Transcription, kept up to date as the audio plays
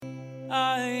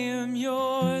I am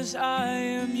yours, I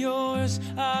am yours,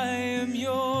 I am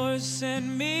yours.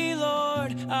 Send me,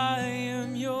 Lord, I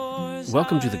am yours.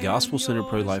 Welcome to the Gospel Center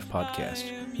Pro-Life Podcast.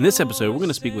 In this episode, we're going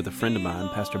to speak with a friend of mine,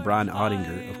 Pastor Brian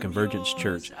Ottinger of Convergence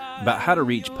Church, about how to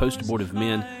reach post-abortive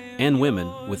men and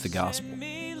women with the gospel.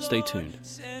 Stay tuned.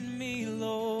 Send me,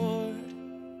 Lord.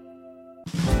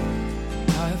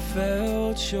 I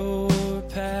felt your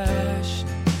passion,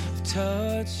 I've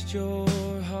touched your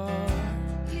heart.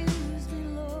 Use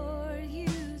me, Lord,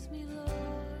 use me,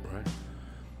 Lord.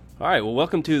 All right, well,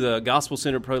 welcome to the Gospel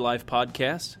Center Pro-Life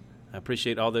Podcast. I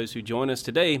appreciate all those who join us.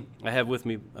 Today, I have with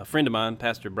me a friend of mine,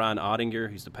 Pastor Brian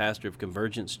Ottinger. He's the pastor of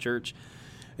Convergence Church,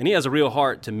 and he has a real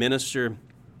heart to minister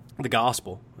the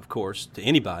gospel, of course, to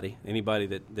anybody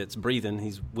that's breathing.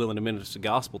 He's willing to minister the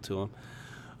gospel to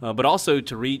them, but also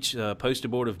to reach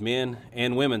post-abortive men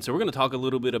and women. So we're going to talk a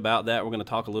little bit about that. We're going to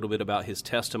talk a little bit about his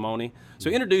testimony. So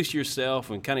introduce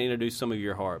yourself and kind of introduce some of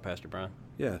your heart, Pastor Brian.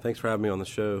 Yeah, thanks for having me on the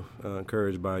show.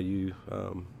 Encouraged by you.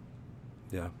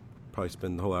 Probably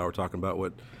spend the whole hour talking about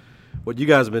what you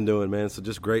guys have been doing, man. So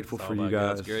just grateful for you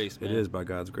guys. God's grace, man. It is by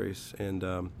God's grace. And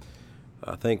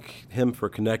I thank him for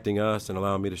connecting us and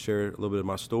allowing me to share a little bit of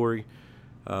my story.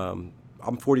 I'm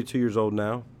 42 years old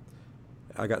now.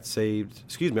 I got saved.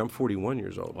 I'm 41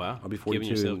 years old. Wow. I'll be 42.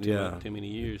 Giving yourself too many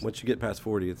years. Once you get past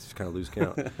 40, it's kind of lose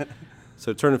count.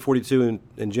 So turning 42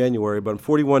 in January, but I'm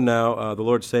 41 now. The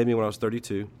Lord saved me when I was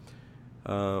 32.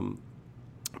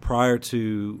 Prior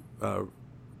to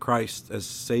Christ as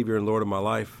Savior and Lord of my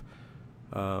life,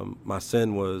 my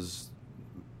sin was,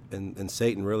 and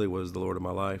Satan really was the Lord of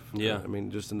my life. Yeah. I mean,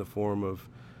 just in the form of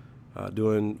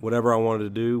doing whatever I wanted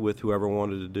to do with whoever I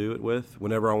wanted to do it with,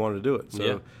 whenever I wanted to do it.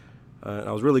 So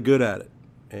I was really good at it,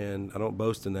 and I don't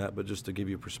boast in that, but just to give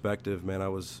you perspective, man, I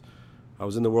was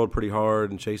in the world pretty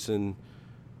hard and chasing,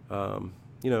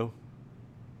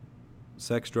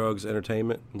 sex, drugs,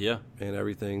 entertainment, and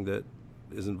everything that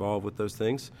is involved with those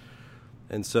things.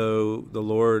 And so the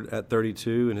Lord, at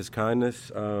 32, in his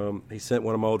kindness, he sent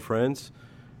one of my old friends,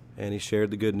 and he shared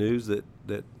the good news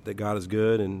that God is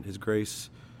good and his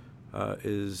grace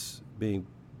is being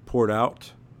poured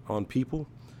out on people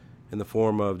in the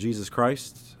form of Jesus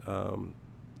Christ,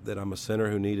 that I'm a sinner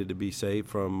who needed to be saved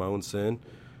from my own sin,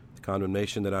 the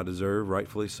condemnation that I deserve,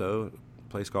 rightfully so. A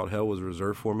place called hell was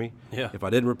reserved for me if I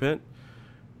didn't repent.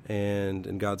 And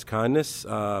in God's kindness,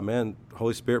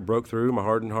 Holy Spirit broke through my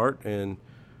hardened heart, and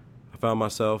I found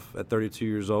myself at 32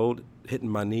 years old hitting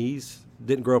my knees.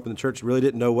 Didn't grow up in the church, really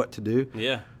didn't know what to do.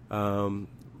 Long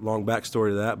backstory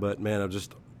to that, but man, I'm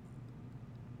just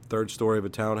third story of a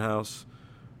townhouse.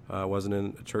 I wasn't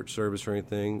in a church service or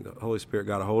anything. The Holy Spirit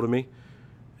got a hold of me,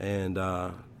 and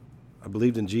I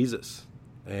believed in Jesus.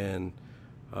 And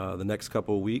the next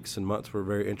couple of weeks and months were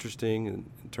very interesting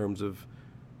in terms of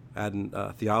adding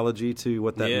theology to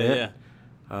what that meant.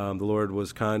 The Lord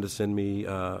was kind to send me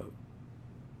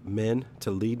men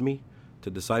to lead me, to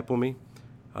disciple me,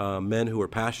 men who were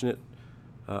passionate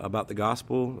about the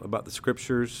gospel, about the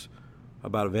scriptures,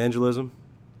 about evangelism.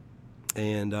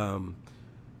 And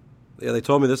they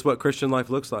told me this is what Christian life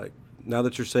looks like. Now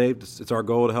that you're saved, it's our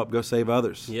goal to help go save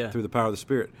others through the power of the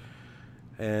Spirit.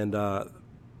 And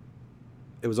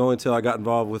it was only until I got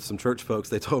involved with some church folks,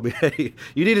 they told me, hey,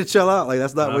 you need to chill out. Like,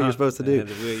 that's not what you're supposed to do. Had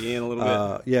to reel you in a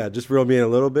little bit. Just reel me in a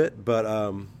little bit.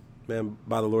 But, man,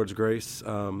 by the Lord's grace,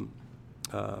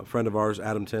 a friend of ours,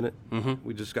 Adam Tennant,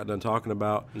 we just got done talking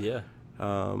about.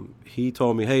 He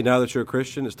told me, hey, now that you're a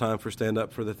Christian, it's time for stand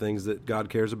up for the things that God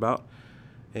cares about.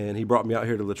 And he brought me out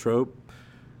here to Latrobe.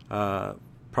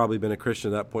 Probably been a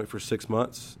Christian at that point for 6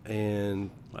 months.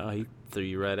 And wow, he threw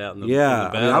you right out in the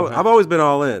battle. I've always been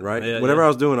all in, right? Whatever I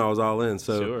was doing, I was all in.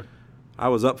 So I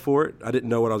was up for it. I didn't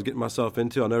know what I was getting myself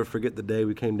into. I'll never forget the day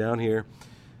we came down here.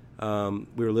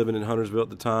 We were living in Huntersville at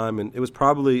the time, and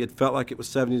it felt like it was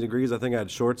 70 degrees. I think I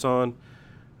had shorts on.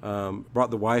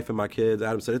 Brought the wife and my kids.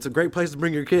 Adam said, it's a great place to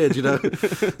bring your kids,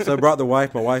 So I brought the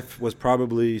wife. My wife was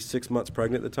probably 6 months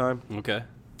pregnant at the time. Okay.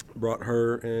 Brought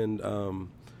her and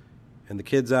the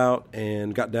kids out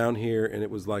and got down here, and it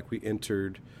was like we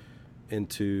entered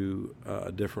into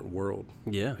a different world.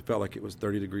 Yeah. It felt like it was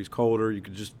 30 degrees colder. You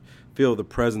could just feel the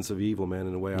presence of evil, man,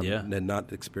 in a way I had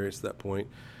not experienced at that point.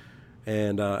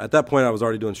 And at that point, I was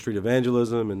already doing street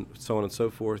evangelism and so on and so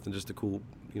forth, and just the cool,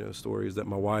 stories that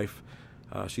my wife,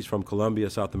 she's from Colombia,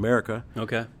 South America.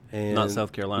 Okay. And not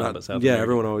South Carolina, but South America. Yeah,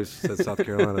 everyone always says South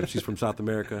Carolina. She's from South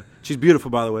America. She's beautiful,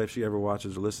 by the way, if she ever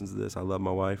watches or listens to this. I love my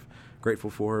wife. Grateful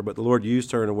for her. But the Lord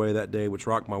used her in a way that day which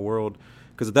rocked my world,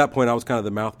 because at that point I was kind of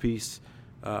the mouthpiece.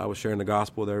 I was sharing the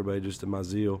gospel with everybody just in my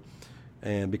zeal.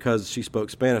 And because she spoke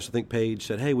Spanish, I think Paige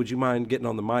said, "Hey, would you mind getting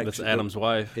on the mic?" That's Adam's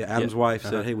wife. Yeah, Adam's wife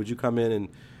said, "Hey, would you come in?" And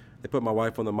they put my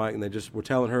wife on the mic, and they just were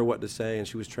telling her what to say, and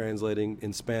she was translating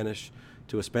in Spanish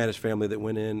to a Spanish family that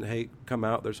went in. "Hey, come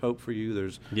out. There's hope for you.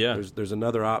 There's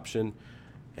another option."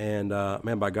 And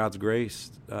man, by God's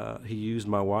grace, He used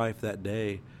my wife that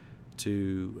day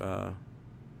to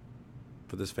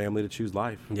for this family to choose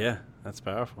life. Yeah, that's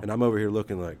powerful. And I'm over here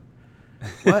looking like,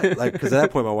 what? Like, because at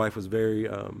that point my wife was very,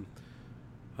 I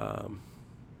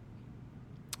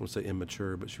won't say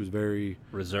immature, but she was very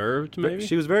reserved. Maybe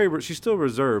she's still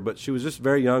reserved, but she was just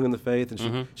very young in the faith,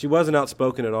 and she wasn't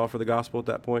outspoken at all for the gospel at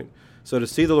that point. So to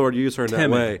see the Lord use her in that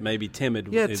way, maybe timid.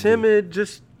 Yeah, timid.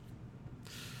 Just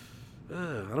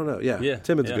I don't know. Yeah,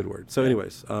 timid's a good word. So,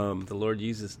 anyways, the Lord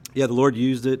uses. Yeah, the Lord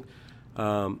used it.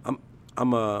 I'm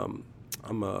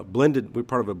a blended. We're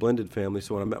part of a blended family.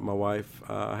 So when I met my wife,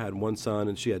 I had one son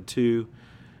and she had two,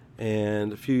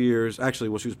 and a few years. Actually,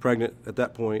 well, she was pregnant at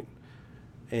that point,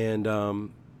 and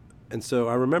so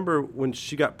I remember when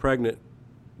she got pregnant.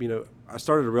 You know, I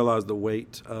started to realize the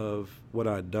weight of what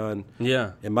I had done.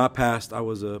 Yeah. In my past, I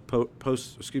was I'm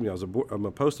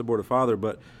a post-abortive father,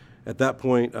 but at that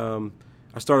point,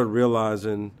 I started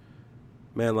realizing,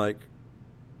 man, like,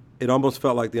 it almost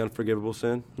felt like the unforgivable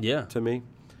sin. Yeah. To me,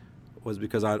 was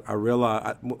because I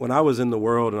realized when I was in the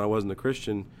world and I wasn't a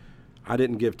Christian, I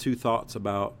didn't give two thoughts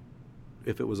about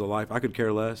if it was a life. I could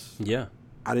care less. Yeah.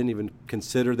 I didn't even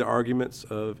consider the arguments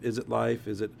of, is it life?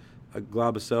 Is it a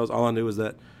glob of cells? All I knew was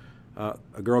that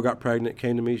a girl got pregnant,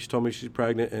 came to me, she told me she's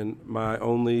pregnant, and my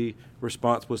only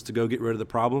response was to go get rid of the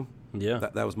problem. Yeah.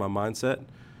 That was my mindset.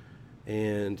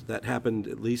 And that happened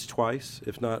at least twice,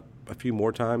 if not a few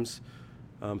more times.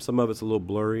 Some of it's a little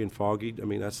blurry and foggy. I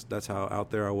mean, that's how out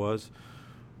there I was.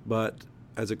 But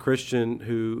as a Christian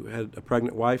who had a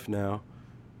pregnant wife now,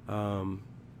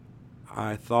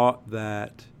 I thought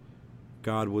that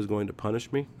God was going to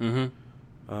punish me.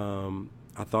 Mm-hmm.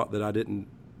 I thought that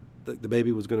the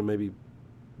baby was going to maybe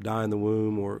die in the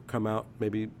womb or come out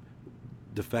maybe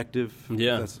defective.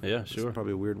 Yeah, that's sure.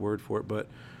 Probably a weird word for it, but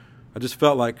I just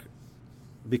felt like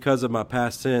because of my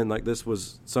past sin, like this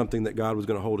was something that God was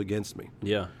going to hold against me.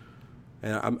 Yeah.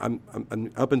 And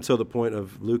I'm up until the point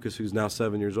of Lucas, who's now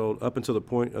 7 years old, up until the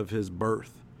point of his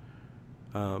birth.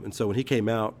 And so when he came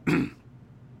out,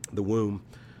 the womb,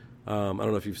 I don't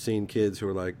know if you've seen kids who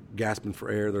are like gasping for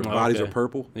air. Their bodies are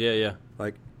purple. Yeah, yeah.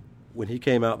 Like when he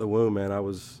came out the womb, man, I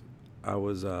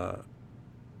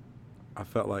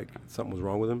felt like something was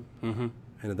wrong with him. Mm-hmm.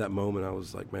 And at that moment, I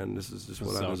was like, man, this is just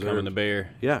what I deserve. Coming to bear.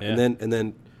 Yeah. And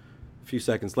then a few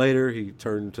seconds later, he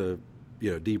turned to,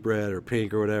 deep red or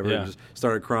pink or whatever, and just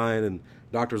started crying. And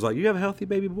the doctor was like, "You have a healthy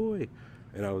baby boy."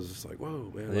 And I was just like,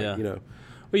 "Whoa, man!" Yeah. Like,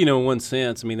 Well, in one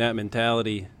sense, I mean, that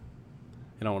mentality.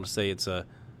 And I want to say it's a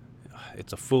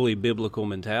fully biblical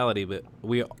mentality, but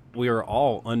we are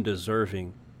all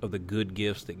undeserving of the good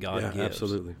gifts that God gives.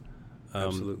 Absolutely.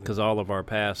 Absolutely. Because all of our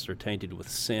pasts are tainted with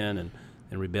sin and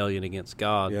rebellion against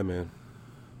God. Yeah, man.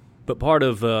 But part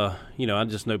of, I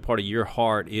just know part of your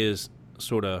heart is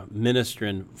sort of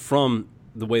ministering from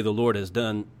the way the Lord has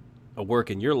done a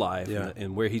work in your life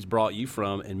and where He's brought you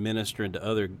from, and ministering to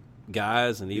other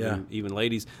guys and even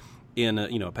ladies in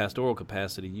a pastoral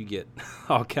capacity. You get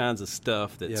all kinds of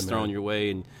stuff that's thrown your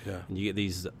way, and you get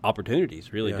these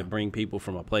opportunities really to bring people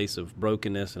from a place of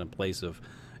brokenness and a place of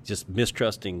just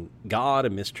mistrusting God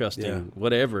and mistrusting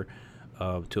whatever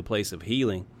to a place of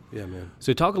healing. Yeah, man.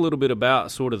 So talk a little bit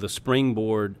about sort of the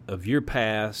springboard of your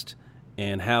past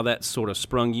and how that sort of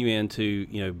sprung you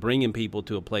into, bringing people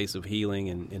to a place of healing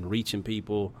and reaching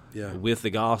people with the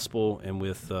gospel and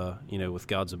with, with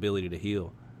God's ability to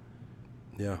heal.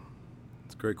 Yeah,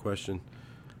 it's a great question.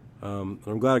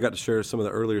 I'm glad I got to share some of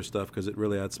the earlier stuff because it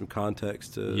really adds some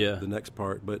context to the next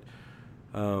part. But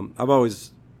I've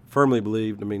always firmly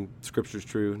believed, Scripture's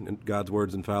true and God's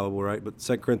word's infallible, right? But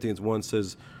 2 Corinthians 1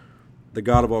 says, the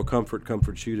God of all comfort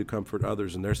comforts you to comfort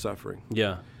others in their suffering.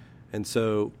 Yeah. And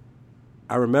so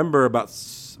I remember about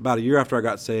a year after I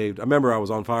got saved, I remember I was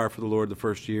on fire for the Lord the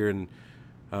first year, and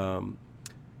I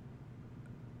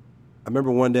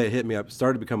remember one day it hit me. I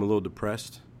started to become a little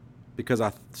depressed because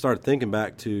I started thinking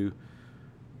back to,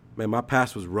 man, my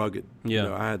past was rugged.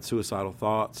 Yeah. I had suicidal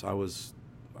thoughts. I was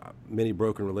many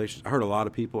broken relationships. I hurt a lot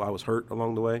of people. I was hurt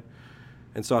along the way.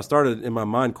 And so I started in my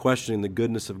mind questioning the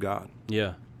goodness of God.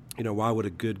 Yeah. Why would a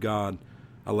good God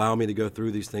allow me to go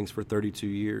through these things for 32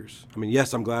 years?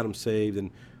 Yes, I'm glad I'm saved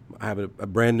and I have a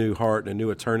brand new heart and a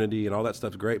new eternity and all that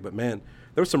stuff's great. But, man,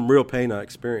 there was some real pain I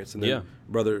experienced. And then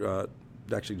brother,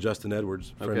 actually Justin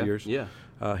Edwards, a friend of yours,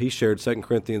 he shared 2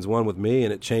 Corinthians 1 with me,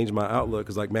 and it changed my outlook.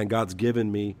 It's like, man, God's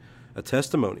given me a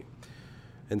testimony.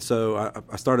 And so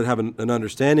I started having an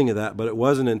understanding of that, but it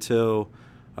wasn't until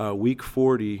week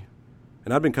 40,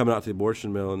 and I've been coming out to the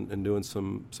abortion mill and doing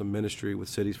some ministry with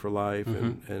Cities for Life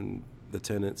and the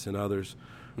tenants and others.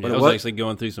 Yeah, I was actually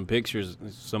going through some pictures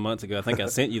some months ago. I think I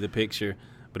sent you the picture,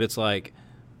 but it's like,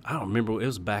 I don't remember. It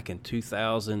was back in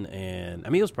 2000, and I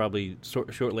mean, it was probably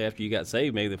shortly after you got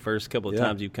saved, maybe the first couple of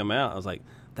times you've come out. I was like,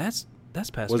 that's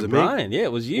Pastor Brian. Me? Yeah,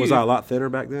 it was you. Was I a lot thinner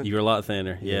back then? You were a lot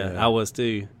thinner. Yeah, I was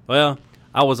too. Well,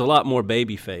 I was a lot more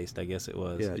baby-faced, I guess it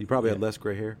was. Yeah, you probably had less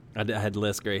gray hair. I had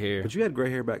less gray hair. But you had gray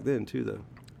hair back then, too, though.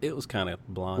 It was kind of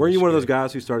blonde. Weren't you one of those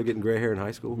guys who started getting gray hair in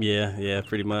high school? Yeah,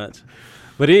 pretty much.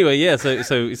 But anyway, yeah, so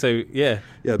yeah.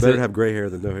 Yeah, better to have gray hair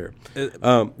than no hair.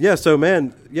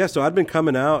 So I'd been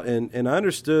coming out, and I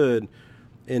understood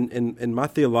in my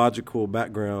theological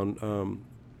background,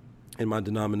 in my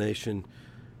denomination,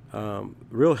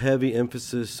 real heavy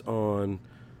emphasis on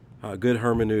good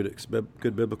hermeneutics,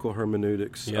 good biblical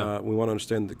hermeneutics. Yeah. We want to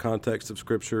understand the context of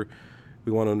Scripture.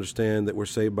 We want to understand that we're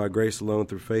saved by grace alone,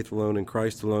 through faith alone, in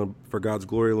Christ alone, for God's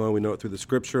glory alone. We know it through the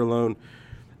Scripture alone.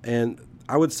 And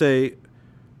I would say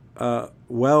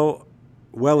well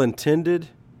intended,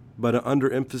 but an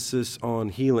underemphasis on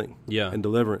healing and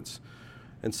deliverance.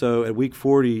 And so at week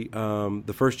 40,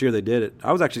 the first year they did it,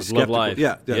 I was actually skeptical. Love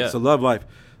Life. Yeah. So Love Life.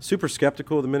 Super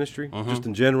skeptical of the ministry, just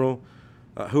in general.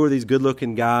 Who are these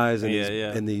good-looking guys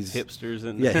and these hipsters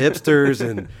and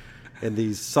hipsters and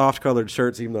these soft-colored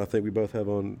shirts? Even though I think we both have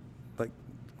on like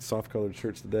soft-colored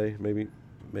shirts today, maybe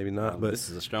not. But this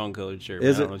is a strong-colored shirt.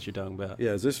 Is I don't it? know what you're talking about.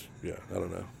 Yeah, is this? Yeah, I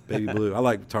don't know. Baby blue. I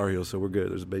like Tar Heels, so we're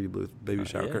good. There's a baby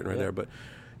shower curtain right there. But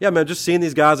yeah, man, just seeing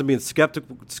these guys and being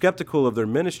skeptical of their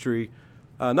ministry,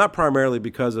 not primarily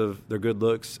because of their good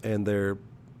looks and their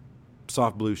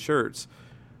soft blue shirts,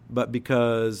 but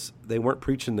because they weren't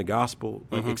preaching the gospel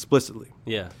explicitly.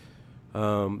 Yeah.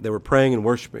 They were praying and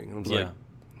worshiping. I was like,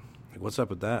 what's up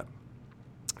with that?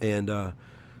 And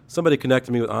somebody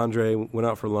connected me with Andre, went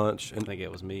out for lunch. And I think it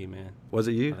was me, man. Was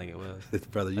it you? I think it was.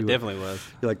 Brother, you definitely was.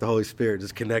 You're like the Holy Spirit,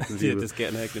 just connecting you. Just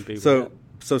connecting people.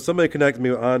 So somebody connected me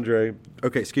with Andre.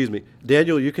 Okay, excuse me.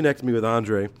 Daniel, you connected me with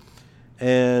Andre.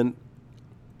 And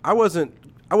I wasn't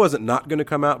not going to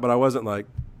come out, but I wasn't like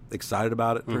excited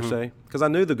about it per se, because I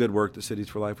knew the good work that Cities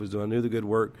for Life was doing. I knew the good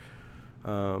work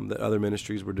that other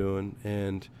ministries were doing,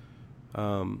 and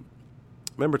I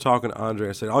remember talking to Andre.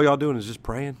 I said, "All y'all doing is just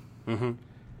praying," and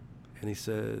he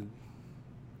said,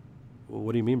 "Well,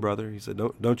 what do you mean, brother?" He said,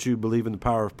 "Don't you believe in the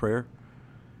power of prayer?"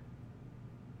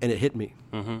 And it hit me.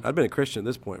 I'd been a Christian at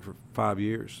this point for 5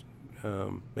 years,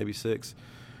 maybe 6,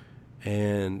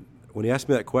 and when he asked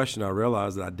me that question, I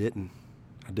realized that I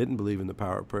didn't believe in the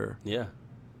power of prayer. Yeah.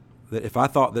 That if I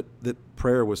thought that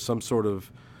prayer was some sort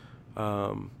of,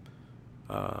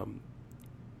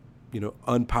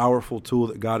 unpowerful tool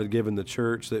that God had given the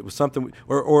church, that it was something,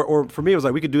 or for me, it was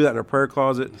like we could do that in our prayer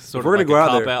closet. Sort of like a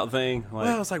cop-out thing.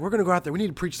 Well, it's like we're going to go out there. We need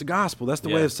to preach the gospel. That's the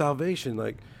way of salvation.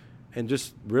 And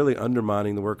just really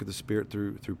undermining the work of the Spirit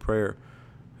through prayer.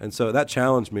 And so that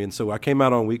challenged me. And so I came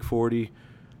out on week 40,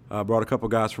 brought a couple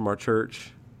guys from our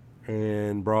church,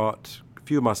 and brought a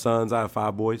few of my sons. I have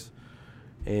 5 boys.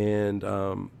 And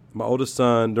my oldest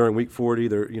son, during week 40,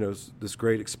 they're this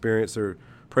great experience. They're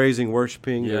praising,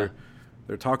 worshiping. Yeah.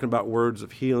 They're talking about words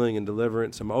of healing and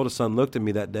deliverance. And my oldest son looked at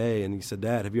me that day and he said,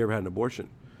 "Dad, have you ever had an abortion?"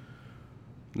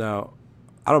 Now,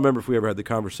 I don't remember if we ever had the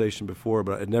conversation before,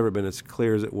 but it had never been as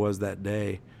clear as it was that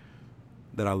day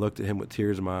that I looked at him with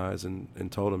tears in my eyes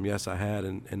and told him, yes, I had.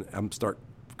 And I'm start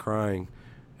crying.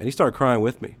 And he started crying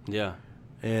with me. Yeah.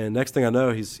 And next thing I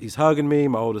know, he's hugging me,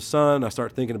 my oldest son. I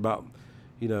start thinking about,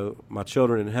 my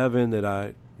children in heaven that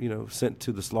I, sent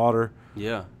to the slaughter.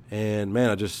 Yeah. And, man,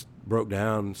 I just broke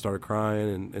down and started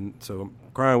crying. And so I'm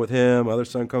crying with him. My other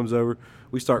son comes over.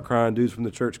 We start crying. Dudes from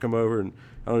the church come over, and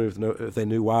I don't even know if they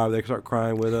knew why. They start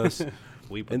crying with us.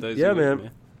 We put those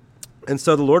man. And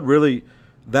so the Lord really,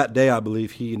 that day, I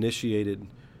believe, He initiated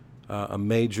a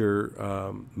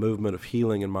major movement of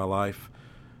healing in my life.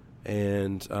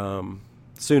 And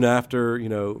soon after,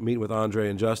 meeting with Andre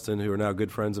and Justin, who are now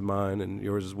good friends of mine and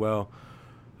yours as well,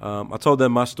 I told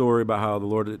them my story about how the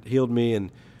Lord had healed me.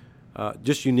 And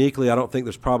just uniquely, I don't think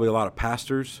there's probably a lot of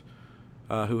pastors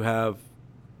who have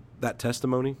that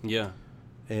testimony. Yeah.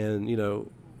 And,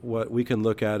 what we can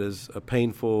look at as a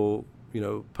painful,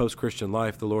 post-Christian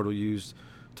life, the Lord will use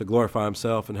to glorify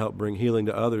Himself and help bring healing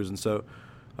to others. And so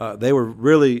they were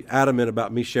really adamant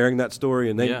about me sharing that story.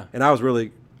 And and I was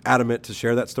really adamant to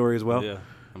share that story as well. Yeah,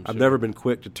 I've never been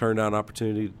quick to turn down an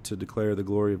opportunity to declare the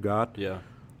glory of God. Yeah.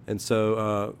 And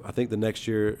so I think the next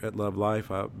year at Love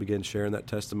Life, I began sharing that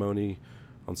testimony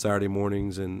on Saturday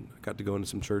mornings, and got to go into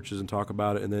some churches and talk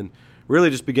about it. And then really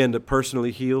just began to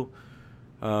personally heal.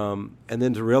 And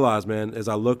then to realize, man, as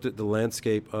I looked at the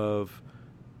landscape of,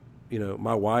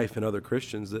 my wife and other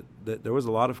Christians, that there was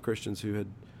a lot of Christians who had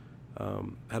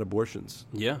had abortions.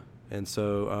 Yeah. And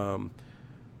so,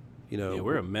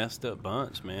 we're a messed up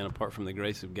bunch, man. Apart from the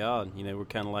grace of God, we're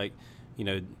kind of like,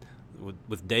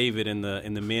 with David and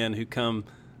the men who come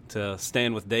to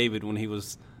stand with David when he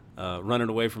was running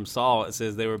away from Saul. It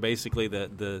says they were basically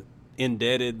the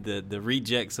indebted, the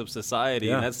rejects of society,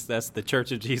 and that's the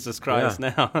Church of Jesus Christ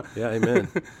now. Yeah, amen.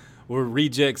 We're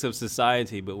rejects of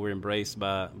society, but we're embraced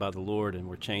by the Lord, and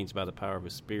we're changed by the power of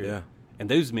His Spirit. Yeah. And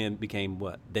those men became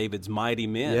what? David's mighty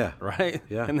men. Yeah. Right?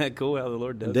 Yeah. Isn't that cool how the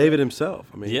Lord does and David that? himself.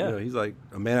 I mean, he's like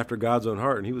a man after God's own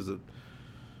heart, and he was a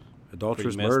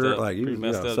adulterous Pretty murderer. up, Like he was,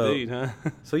 messed up dude, huh?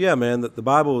 So yeah, man, the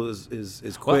Bible is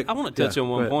quick. Well, I want to touch on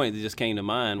one go ahead. point that just came to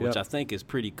mind, which I think is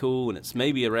pretty cool, and it's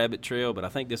maybe a rabbit trail, but I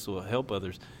think this will help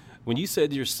others. When you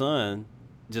said your son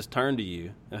just turned to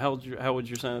you, and how old was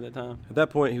your son at that time? At that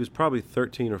point, he was probably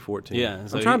 13 or 14. Yeah,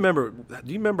 so I'm trying to remember.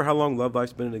 Do you remember how long Love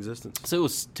Life's been in existence? So it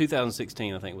was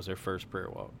 2016, I think, was their first prayer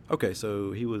walk. Okay,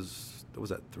 so he was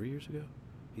that 3 years ago?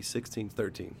 He's 16,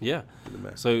 13. Yeah.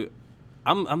 So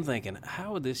I'm thinking,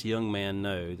 how would this young man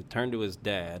know to turn to his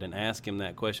dad and ask him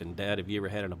that question? Dad, have you ever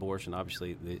had an abortion?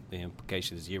 Obviously, the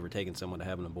implication is, you ever taken someone to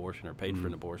have an abortion or paid for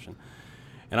an abortion?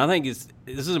 And I think this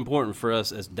is important for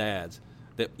us as dads,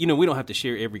 that, we don't have to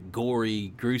share every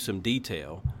gory, gruesome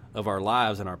detail of our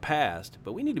lives and our past,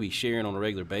 but we need to be sharing on a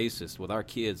regular basis with our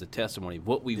kids the testimony of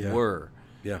what we were.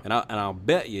 Yeah. And I'll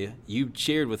bet you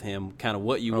shared with him kind of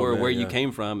what you were, man, where you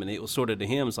came from, and it was sort of to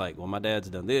him, it's like, well, my dad's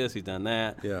done this, he's done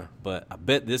that. Yeah. But I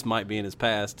bet this might be in his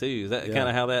past too. Is that kind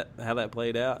of how that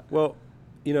played out? Well,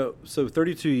 so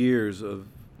 32 years of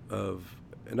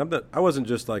and I wasn't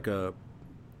just like a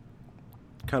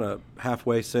kind of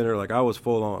halfway sinner. Like I was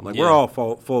full on. Like we're all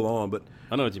full on, but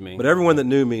I know what you mean. But everyone that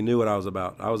knew me knew what I was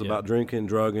about. I was about drinking,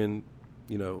 drugging,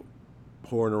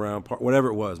 whoring around, whatever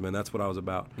it was, man. That's what I was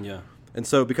about. Yeah. And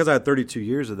so because I had 32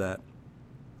 years of that,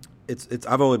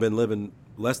 I've only been living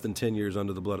less than 10 years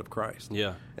under the blood of Christ.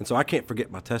 Yeah. And so I can't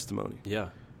forget my testimony. Yeah.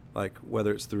 Like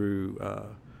whether it's through,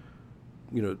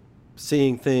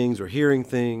 seeing things or hearing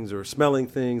things or smelling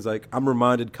things, like I'm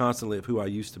reminded constantly of who I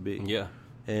used to be. Yeah.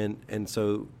 And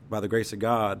so by the grace of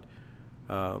God,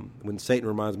 when Satan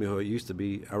reminds me of who I used to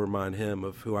be, I remind him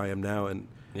of who I am now. And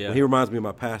when he reminds me of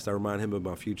my past, I remind him of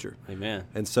my future. Amen.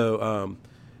 And so,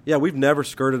 we've never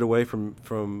skirted away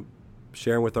from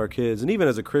sharing with our kids. And even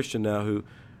as a Christian now who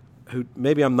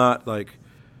maybe I'm not like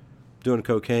doing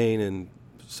cocaine and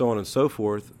so on and so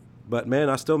forth, but man,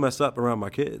 I still mess up around my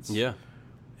kids. Yeah.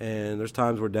 And there's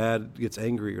times where dad gets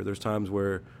angry, or there's times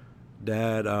where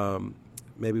dad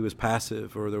maybe was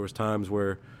passive, or there was times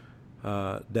where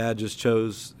dad just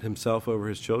chose himself over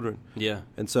his children. Yeah.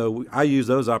 And so I use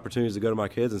those opportunities to go to my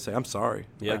kids and say, I'm sorry.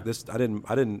 Yeah. Like this,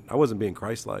 I wasn't being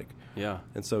Christ-like. Yeah.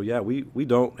 And so, we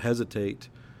don't hesitate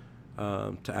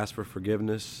to ask for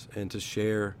forgiveness and to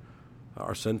share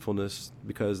our sinfulness,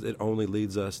 because it only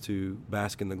leads us to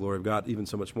bask in the glory of God even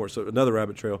so much more. So another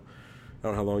rabbit trail. I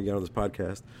don't know how long you got on this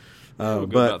podcast. We'll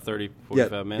go about 30,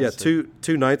 45 minutes. Yeah,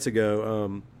 two nights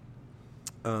ago,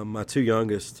 my two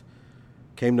youngest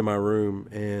came to my room,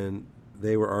 and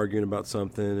they were arguing about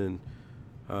something,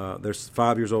 and they're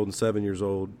 5 years old and 7 years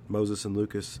old, Moses and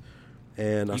Lucas.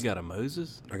 And you got a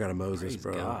Moses? I got a Moses, Praise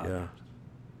bro. God.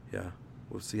 Yeah.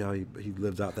 We'll see how he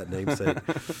lives out that namesake.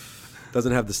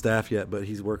 Doesn't have the staff yet, but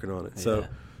he's working on it. Yeah.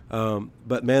 So,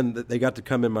 but man, they got to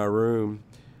come in my room,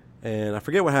 and I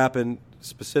forget what happened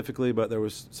specifically, but there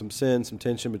was some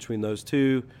tension between those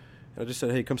two. And I just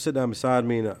said, hey, come sit down beside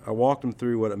me. And I walked them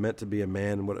through what it meant to be a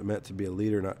man and what it meant to be a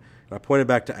leader. And I pointed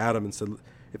back to Adam and said,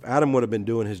 if Adam would have been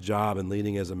doing his job and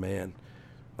leading as a man,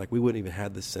 like we wouldn't even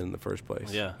had this sin in the first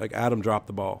place. Yeah. Like Adam dropped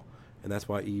the ball, and that's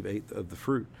why Eve ate of the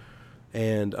fruit.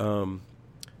 And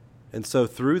so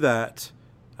through that,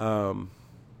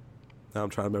 now I'm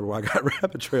trying to remember why I got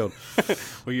rabbit trailed.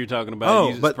 Well, you're talking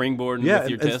about springboarding with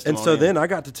your testimony. And so then I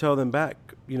got to tell them back,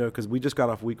 because we just got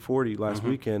off week 40 last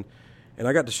weekend, and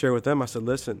I got to share with them. I said,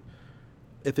 listen,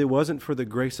 if it wasn't for the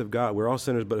grace of God, we're all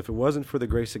sinners, but if it wasn't for the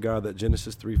grace of God that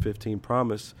Genesis 3:15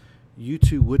 promised, you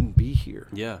two wouldn't be here.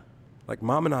 Yeah. Like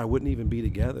Mom and I wouldn't even be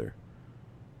together.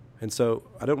 And so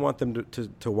I don't want them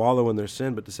to wallow in their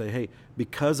sin, but to say, hey,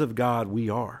 because of God, we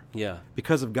are. Yeah.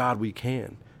 Because of God, we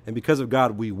can. And because of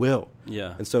God, we will.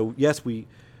 Yeah. And so, yes,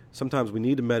 sometimes we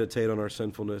need to meditate on our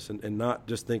sinfulness and not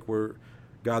just think we're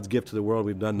God's gift to the world.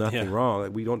 We've done nothing wrong.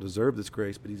 Like we don't deserve this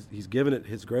grace, but He's given it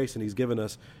His grace, and He's given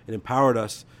us and empowered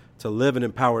us to live an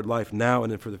empowered life now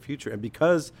and then for the future. And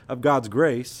because of God's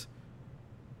grace,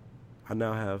 I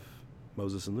now have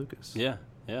Moses and Lucas. Yeah,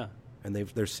 yeah. And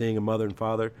they're seeing a mother and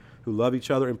father who love each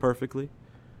other imperfectly,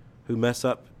 who mess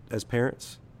up as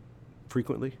parents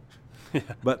frequently,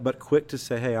 but quick to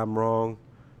say, hey, I'm wrong.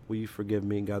 Will you forgive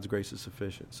me? And God's grace is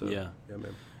sufficient. So, yeah,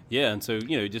 man. Yeah, and so,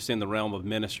 just in the realm of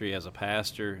ministry as a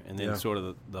pastor, and then sort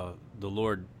of the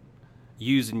Lord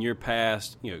using your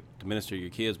past, to minister to your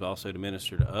kids, but also to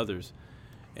minister to others,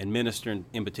 and ministering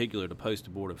in particular to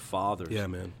post-abortive fathers. Yeah,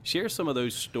 man. Share some of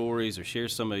those stories, or share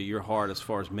some of your heart as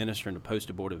far as ministering to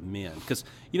post-abortive men. Because,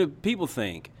 people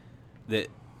think that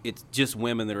it's just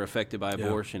women that are affected by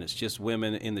abortion. It's just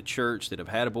women in the church that have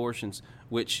had abortions,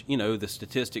 which, the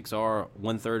statistics are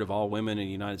 1/3 of all women in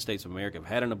the United States of America have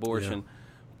had an abortion. Yeah.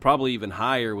 Probably even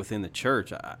higher within the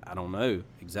church. I don't know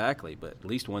exactly, but at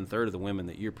least 1/3 of the women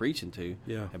that you're preaching to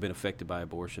have been affected by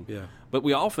abortion. Yeah. But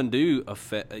we often do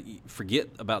forget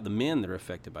about the men that are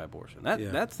affected by abortion.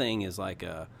 That thing is like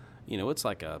it's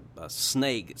like a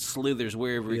snake. It slithers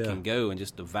wherever it can go and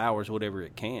just devours whatever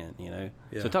it can, Yeah.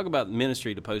 So talk about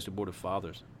ministry to post-abortive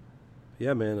fathers.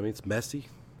 Yeah, man. I mean, it's messy.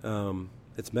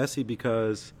 It's messy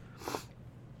because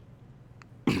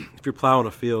if you're plowing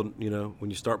a field,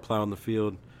 when you start plowing the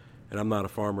field, and I'm not a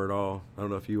farmer at all. I don't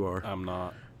know if you are. I'm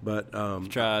not. But I've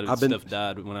tried. Stuff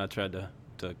died when I tried to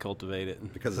cultivate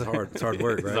it. Because it's hard. It's hard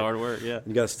work, right? It's hard work, yeah.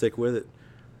 You got to stick with it.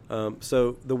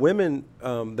 So the women,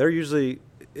 they're usually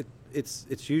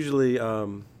it's usually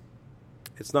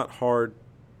it's not hard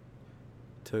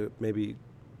to maybe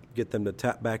get them to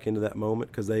tap back into that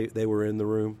moment because they were in the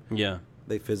room. Yeah.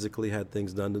 They physically had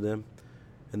things done to them,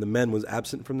 and the men was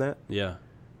absent from that. Yeah.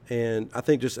 And I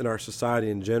think just in our society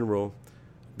in general,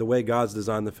 the way God's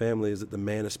designed the family is that the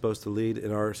man is supposed to lead,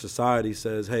 and our society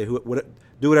says, hey,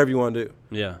 do whatever you want to do.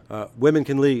 Yeah. Women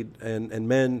can lead, and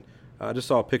men, I just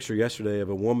saw a picture yesterday of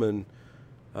a woman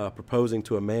proposing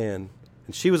to a man,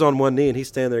 and she was on one knee, and he's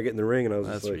standing there getting the ring, and I was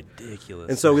That's just like... ridiculous.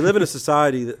 And so we live in a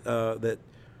society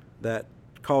that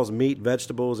calls meat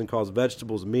vegetables and calls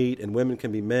vegetables meat, and women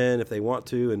can be men if they want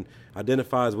to, and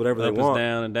identifies whatever up they want. Up is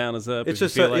down and down is up. It's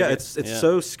just it's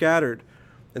so scattered,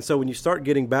 and so when you start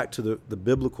getting back to the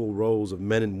biblical roles of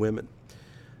men and women,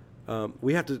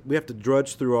 we have to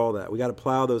drudge through all that. We got to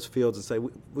plow those fields and say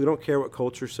we don't care what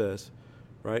culture says,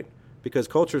 right? Because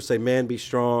cultures say, man, be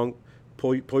strong,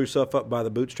 pull yourself up by the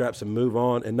bootstraps and move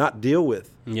on, and not deal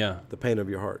with the pain of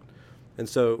your heart. And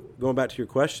so going back to your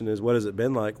question is, what has it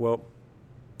been like? Well,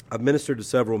 I've ministered to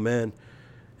several men,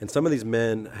 and some of these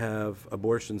men have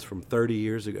abortions from 30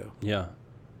 years ago. Yeah.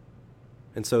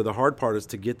 And so the hard part is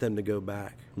to get them to go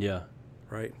back. Yeah.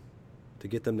 Right? To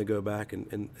get them to go back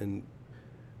and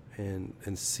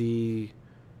see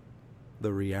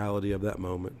the reality of that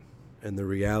moment and the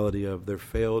reality of their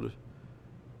failed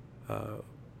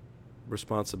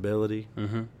responsibility,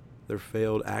 their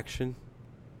failed action,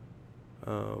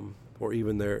 or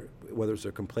even whether it's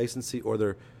their complacency or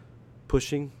their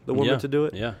pushing the woman to do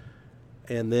it. Yeah.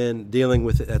 And then dealing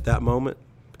with it at that moment,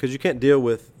 because you can't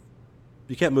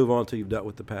move on until you've dealt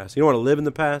with the past. You don't want to live in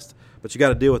the past, but you got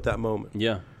to deal with that moment.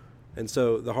 Yeah. And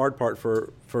so the hard part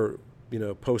for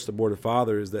post-abortive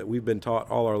fathers is that we've been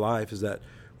taught all our life is that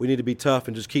we need to be tough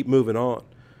and just keep moving on.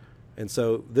 And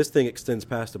so this thing extends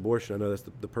past abortion. I know that's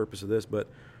the purpose of this, but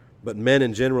men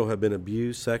in general have been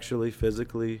abused sexually,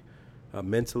 physically,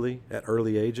 mentally at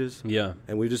early ages. Yeah.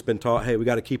 And we've just been taught, hey, we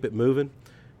got to keep it moving.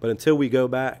 But until we go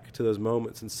back to those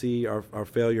moments and see our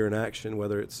failure in action,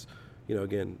 whether it's,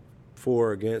 again, for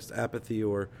or against, apathy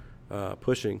or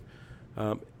pushing,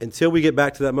 until we get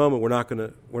back to that moment, we're not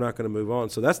gonna move on.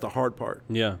 So that's the hard part.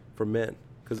 Yeah. For men,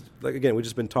 because again, we've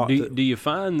just been taught. Do you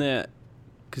find that?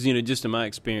 Because just in my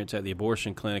experience at the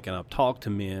abortion clinic, and I've talked to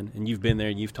men, and you've been there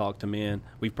and you've talked to men.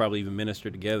 We've probably even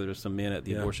ministered together to some men at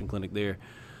the abortion clinic there.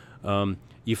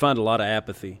 You find a lot of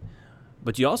apathy,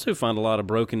 but you also find a lot of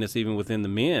brokenness even within the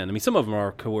men. I mean, some of them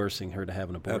are coercing her to have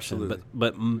an abortion. Absolutely.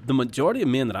 But the majority of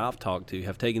men that I've talked to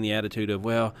have taken the attitude of,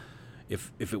 well,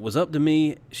 if it was up to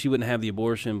me, she wouldn't have the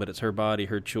abortion, but it's her body,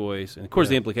 her choice. And, of course,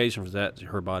 the implication for that is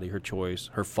her body, her choice,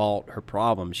 her fault, her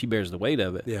problem. She bears the weight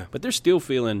of it. Yeah. But they're still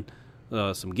feeling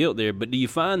some guilt there. But do you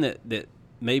find that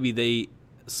maybe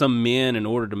some men, in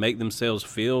order to make themselves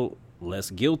feel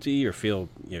less guilty or feel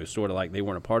sort of like they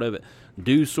weren't a part of it,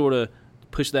 do sort of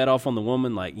push that off on the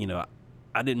woman, like,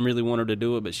 I didn't really want her to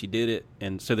do it, but she did it,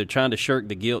 and so they're trying to shirk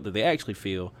the guilt that they actually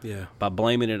feel by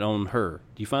blaming it on her.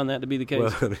 Do you find that to be the case?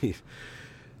 Well, I mean,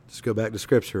 just go back to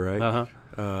Scripture, right?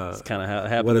 That's kind of how it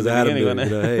happened. What does Adam do?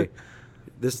 Hey,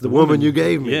 this is the woman you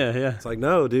gave me. Yeah, yeah. It's like,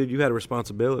 no, dude, you had a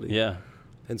responsibility. Yeah.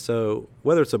 And so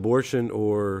whether it's abortion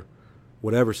or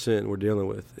whatever sin we're dealing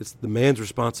with, it's the man's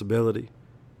responsibility,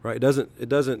 right? It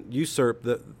doesn't usurp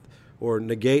or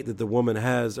negate that the woman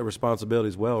has a responsibility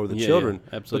as well, or the Yeah, children.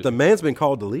 yeah, absolutely. But the man's been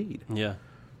called to lead. Yeah.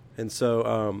 And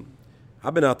so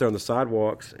I've been out there on the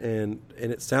sidewalks, and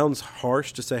it sounds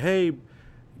harsh to say,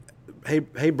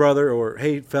 hey, brother, or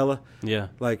hey, fella. Yeah.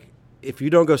 Like, if you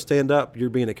don't go stand up, you're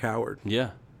being a coward.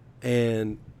 Yeah.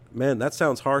 And, man, that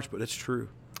sounds harsh, but it's true.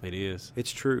 It is.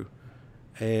 It's true.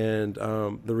 And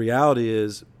the reality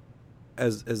is,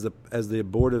 as the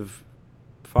abortive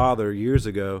father years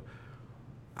ago,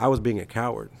 I was being a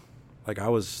coward. Like, I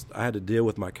had to deal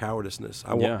with my cowardiceness.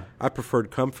 I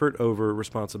preferred comfort over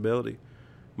responsibility.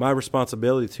 My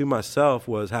responsibility to myself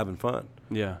was having fun.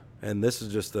 Yeah. And this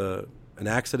is just an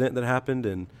accident that happened,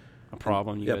 and A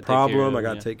problem. You yeah, gotta take care problem of, I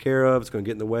got to take care of. It's going to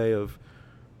get in the way of,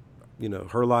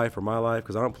 her life or my life,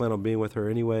 because I don't plan on being with her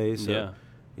anyway. So,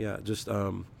 just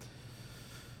man.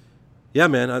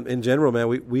 In general, man,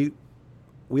 we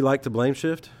like to blame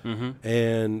shift,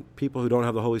 and people who don't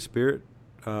have the Holy Spirit,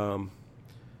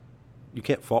 you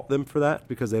can't fault them for that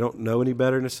because they don't know any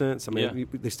better in a sense. I mean,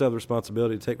 they still have the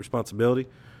responsibility to take responsibility,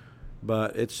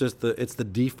 but it's just the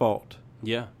default.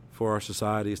 Yeah. For our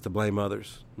society is to blame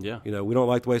others. Yeah. We don't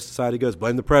like the way society goes.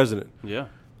 Blame the president. Yeah.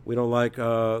 We don't like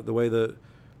the way the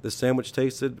sandwich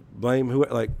tasted. Blame who?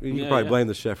 Like you can probably blame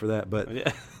the chef for that, but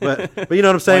but you know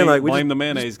what I'm saying? Blame, like we blame just, the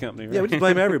mayonnaise company. Right? Yeah, we just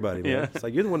blame everybody. Man. Yeah. It's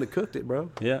like you're the one that cooked it,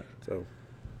 bro. Yeah. So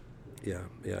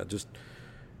just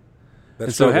that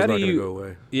and so struggle's how not do gonna you? go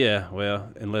away. Yeah.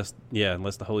 Well, unless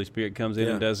the Holy Spirit comes in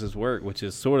Yeah. and does His work, which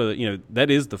is sort of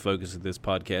that is the focus of this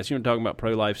podcast. You're talking about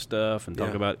pro-life stuff and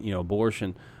talking about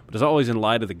abortion, but it's always in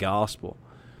light of the gospel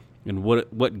and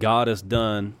what God has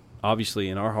done. Obviously,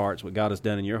 in our hearts, what God has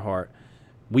done in your heart.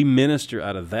 We minister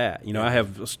out of that. I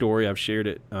have a story. I've shared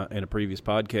it in a previous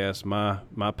podcast,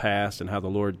 my past and how the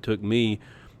Lord took me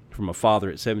from a father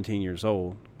at 17 years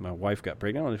old. My wife got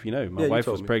pregnant. I don't know if you know. My wife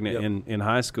was pregnant in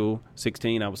high school,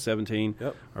 16. I was 17.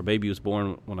 Yep. Our baby was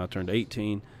born when I turned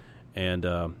 18. And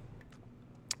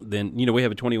then, we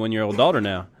have a 21-year-old daughter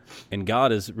now. And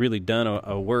God has really done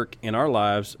a work in our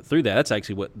lives through that. That's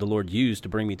actually what the Lord used to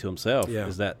bring me to Himself,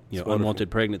 is that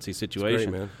unwanted pregnancy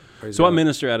situation. Great, man. So I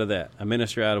minister out of that. I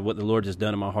minister out of what the Lord has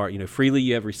done in my heart. Freely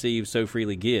you have received, so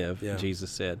freely give,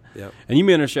 Jesus said. Yep. And you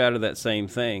minister out of that same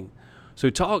thing. So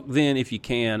talk then, if you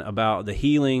can, about the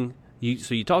healing.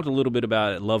 So you talked a little bit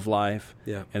about it, Love Life,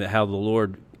 and how the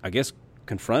Lord, I guess,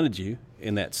 confronted you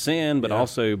in that sin, but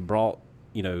also brought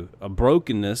a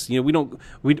brokenness. We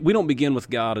don't begin with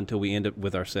God until we end up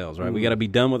with ourselves, right? We got to be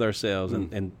done with ourselves,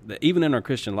 and even in our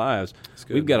Christian lives,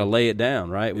 we've got to lay it down,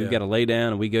 right? We've got to lay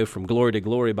down, and we go from glory to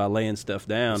glory by laying stuff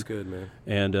down. That's good, man.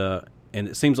 And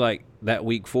it seems like that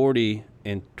week 40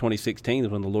 in 2016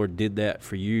 is when the Lord did that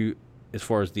for you, as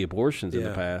far as the abortions in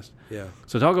the past. Yeah.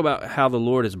 So talk about how the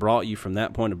Lord has brought you from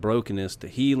that point of brokenness to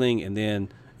healing, and then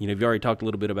you've already talked a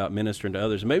little bit about ministering to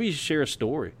others. Maybe you share a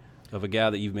story of a guy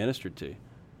that you've ministered to,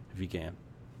 if you can.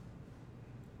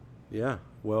 Yeah,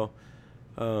 well,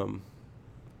 so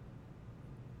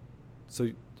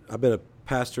I've been a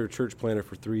pastor, church planter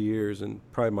for 3 years, and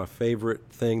probably my favorite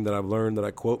thing that I've learned that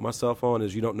I quote myself on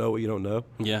is, you don't know what you don't know.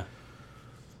 Yeah.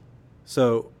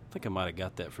 So I think I might have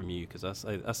got that from you, because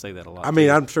I say that a lot. I mean,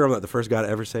 I'm sure I'm not the first guy to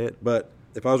ever say it, but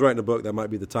if I was writing a book, that might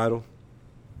be the title.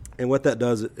 And what that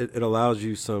does, it allows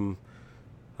you some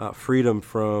freedom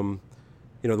from,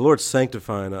 the Lord's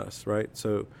sanctifying us, right?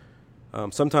 So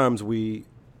sometimes we,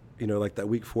 like that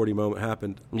week 40 moment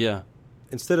happened. Yeah.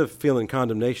 Instead of feeling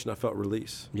condemnation, I felt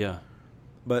release. Yeah.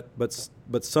 But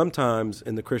sometimes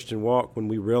in the Christian walk, when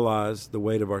we realize the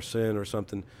weight of our sin or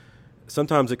something,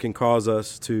 sometimes it can cause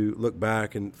us to look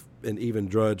back and even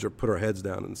drudge or put our heads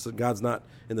down. And so God's not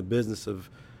in the business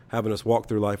of having us walk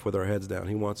through life with our heads down.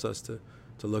 He wants us to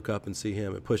look up and see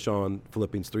Him and push on.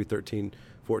 Philippians 3:13,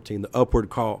 14, the upward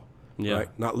call. Yeah. Right?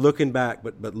 Not looking back,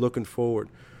 but looking forward.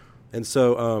 And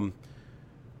so,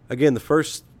 again, the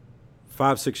first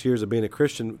 5-6 years of being a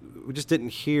Christian, we just didn't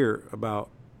hear about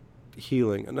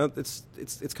healing. And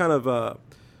it's kind of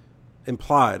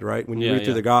implied, right? When you read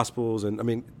through the Gospels, and I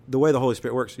mean the way the Holy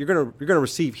Spirit works, you're gonna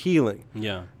receive healing.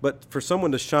 Yeah. But for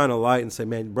someone to shine a light and say,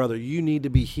 "Man, brother, you need to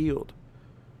be healed,"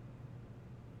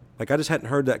 like I just hadn't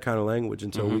heard that kind of language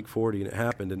until week 40, and it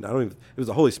happened. And it was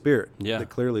the Holy Spirit that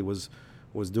clearly was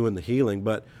doing the healing.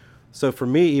 But so for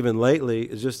me, even lately,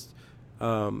 it's just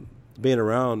being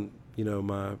around,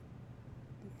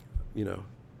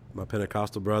 my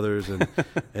Pentecostal brothers and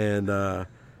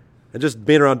just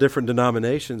being around different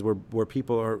denominations where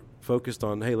people are focused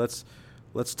on, hey, let's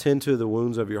tend to the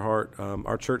wounds of your heart.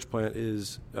 Our church plant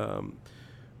is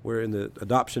we're in the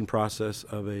adoption process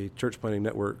of a church planting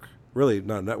network, really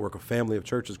not a network, a family of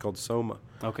churches called Soma.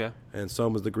 Okay. And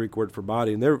Soma is the Greek word for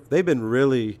body, and they've been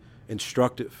really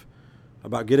instructive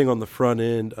about getting on the front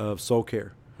end of soul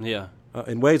care. Yeah.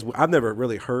 In ways I've never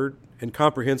really heard, in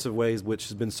comprehensive ways, which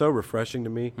has been so refreshing to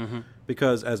me,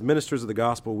 because as ministers of the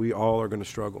gospel, we all are going to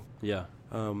struggle. Yeah.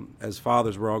 As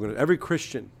fathers, we're all going to, every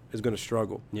Christian is going to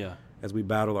struggle as we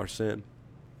battle our sin.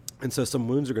 And so some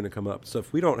wounds are going to come up. So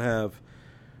if we don't have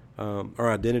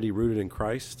our identity rooted in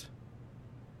Christ,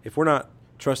 if we're not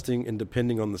trusting and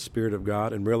depending on the Spirit of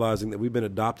God and realizing that we've been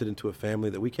adopted into a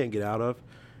family that we can't get out of,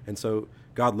 and so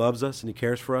God loves us and He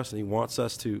cares for us and He wants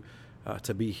us to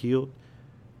be healed,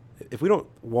 if we don't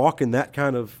walk in that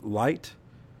kind of light,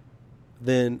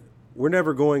 then we're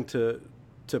never going to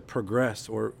progress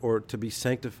or to be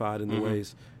sanctified in the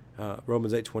ways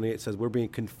Romans 8:28 says we're being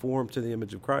conformed to the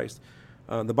image of Christ.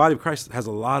 The body of Christ has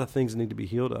a lot of things that need to be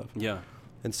healed of. Yeah.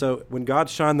 And so when God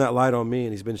shined that light on me,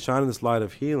 and He's been shining this light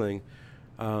of healing,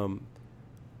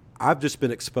 I've just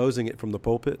been exposing it from the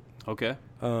pulpit. Okay.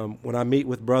 When I meet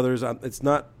with brothers, it's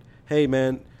not, hey,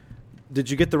 man, did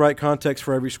you get the right context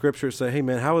for every scripture? Say, hey,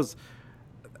 man,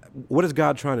 what is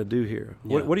God trying to do here?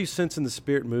 Yeah. What do you sense in the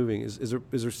Spirit moving? Is there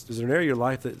an area of your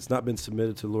life that's not been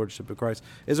submitted to the Lordship of Christ?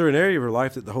 Is there an area of your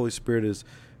life that the Holy Spirit is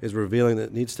revealing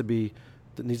that needs to be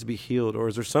healed, or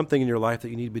is there something in your life that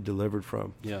you need to be delivered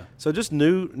from? Yeah. So just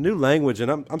new language,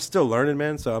 and I'm still learning,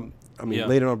 man. So I'm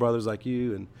leaning on brothers like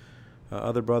you and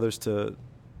other brothers to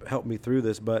help me through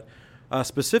this. But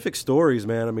specific stories,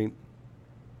 man. I mean,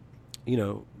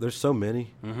 there's so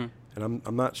many, and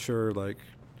I'm not sure, like,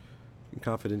 in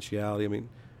confidentiality. I mean,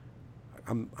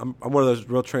 I'm one of those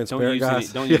real transparent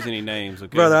guys. Don't use any names,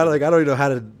 okay? But I don't even know how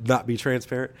to not be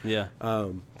transparent. Yeah.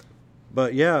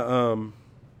 But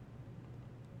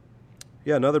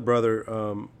another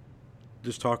brother,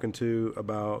 just talking to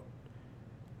about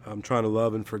trying to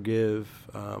love and forgive.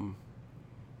 I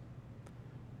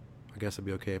guess it'd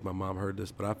be okay if my mom heard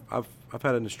this, but I've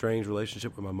had an estranged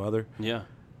relationship with my mother. Yeah.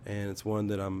 And it's one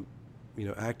that I'm,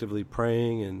 actively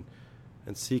praying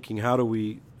and seeking. How do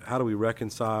we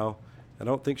reconcile? I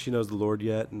don't think she knows the Lord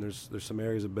yet, and there's some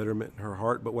areas of bitterment in her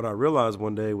heart. But what I realized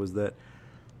one day was that,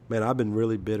 man, I've been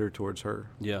really bitter towards her.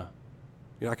 Yeah.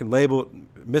 I can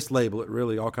mislabel it,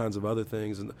 really, all kinds of other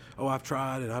things. And, I've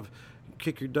tried, and I've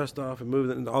kicked your dust off and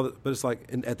moved it and all that. But it's like,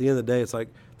 and at the end of the day, it's like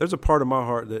there's a part of my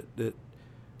heart that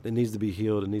needs to be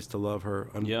healed and needs to love her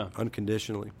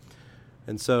unconditionally.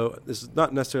 And so this is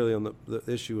not necessarily on the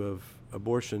issue of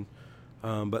abortion,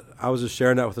 but I was just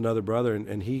sharing that with another brother,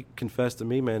 and he confessed to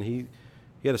me, man, he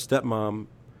had a stepmom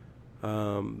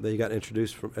that he got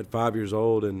introduced from at 5 years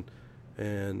old,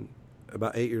 and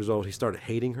about 8 years old, he started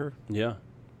hating her. Yeah.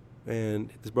 And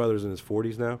this brother's in his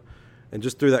 40s now. And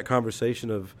just through that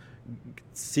conversation of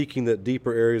seeking the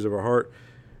deeper areas of her heart,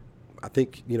 I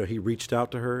think, he reached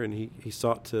out to her, and he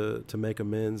sought to make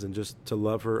amends and just to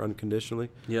love her unconditionally.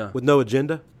 Yeah. With no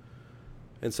agenda.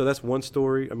 And so that's one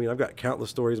story. I mean, I've got countless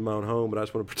stories in my own home, but I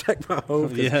just want to protect my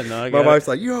home. Yeah, no, my wife's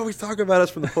like, you always talk about us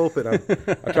from the pulpit.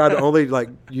 I try to only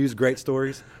use great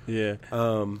stories. Yeah.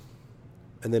 And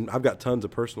then I've got tons of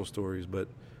personal stories, but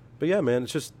yeah, man,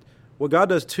 it's just what God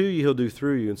does to you, He'll do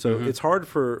through you. And so it's hard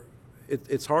for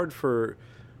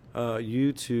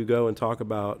you to go and talk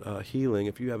about healing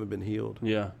if you haven't been healed.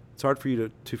 Yeah. It's hard for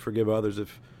you to forgive others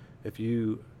if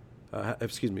you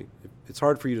it's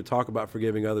hard for you to talk about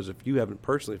forgiving others if you haven't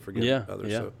personally forgiven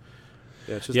others. Yeah. So,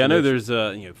 it's just I know there's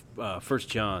 1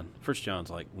 John. 1 John's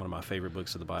like one of my favorite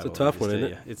books of the Bible. It's a tough one,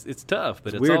 isn't it? It's tough,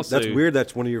 but it's weird. Also that's weird.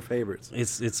 That's one of your favorites.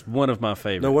 It's one of my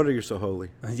favorites. No wonder you're so holy.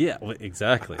 Yeah, well,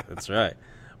 exactly. That's right.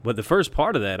 But the first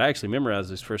part of that, I actually memorized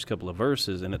this first couple of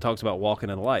verses, and it talks about walking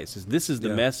in the light. It says, this is the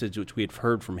message which we have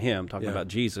heard from Him, talking about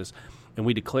Jesus, and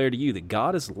we declare to you that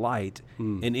God is light,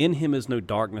 and in Him is no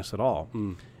darkness at all.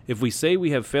 If we say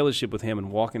we have fellowship with Him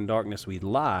and walk in darkness, we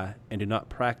lie and do not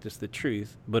practice the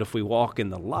truth. But if we walk in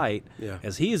the light,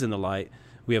 as He is in the light,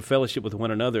 we have fellowship with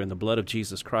one another, and the blood of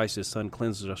Jesus Christ, His Son,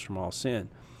 cleanses us from all sin.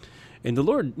 And the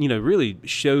Lord, really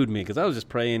showed me, because I was just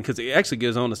praying, because it actually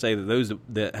goes on to say that those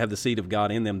that have the seed of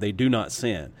God in them, they do not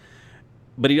sin.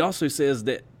 But He also says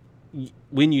that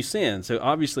when you sin, so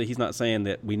obviously He's not saying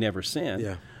that we never sin.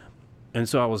 Yeah. And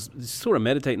so I was sort of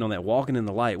meditating on that, walking in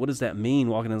the light. What does that mean,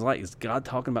 walking in the light? Is God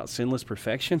talking about sinless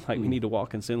perfection? Like we need to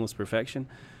walk in sinless perfection?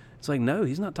 It's like, no,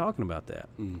 He's not talking about that.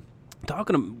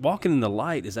 Walking in the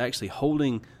light is actually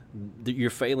holding your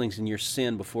failings and your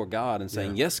sin before God and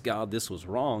saying, yes, God, this was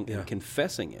wrong, and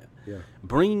confessing it. Yeah.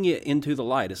 Bringing it into the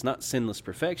light. It's not sinless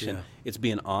perfection. Yeah. It's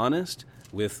being honest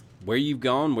with where you've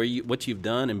gone, what you've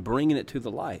done, and bringing it to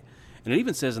the light. And it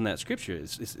even says in that scripture,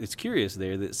 it's curious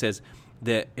there, that it says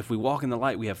that if we walk in the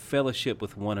light, we have fellowship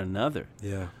with one another.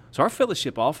 Yeah. So our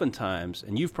fellowship oftentimes,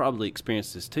 and you've probably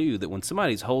experienced this too, that when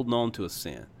somebody's holding on to a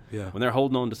sin, Yeah. when they're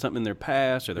holding on to something in their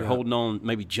past, or they're Yeah. holding on,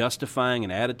 maybe justifying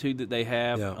an attitude that they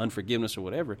have, Yeah. unforgiveness or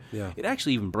whatever, Yeah. it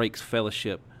actually even breaks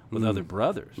fellowship with other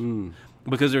brothers.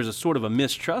 Because there's a sort of a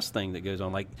mistrust thing that goes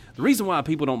on. Like, the reason why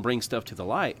people don't bring stuff to the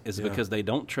light is Yeah. because they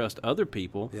don't trust other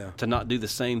people Yeah. to not do the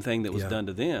same thing that was Yeah. done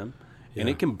to them. And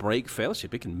Yeah. it can break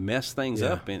fellowship. It can mess things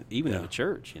Yeah. up, even in Yeah. a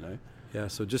church, you know. Yeah,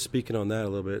 so just speaking on that a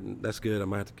little bit, and that's good. I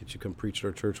might have to get you to come preach at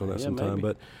our church on that Yeah, sometime.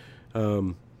 maybe.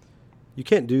 But you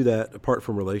can't do that apart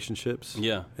from relationships.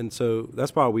 Yeah. And so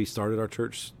that's why we started our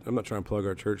church. I'm not trying to plug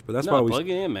our church, but that's No, why we plug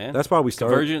it in, man. That's why we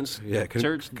started Convergence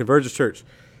Church. Convergence Church.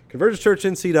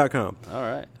 ConvergenceChurchNC.com. All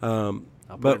right.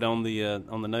 I'll I'll put it on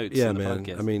the notes. Yeah, in the man.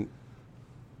 podcast. I mean,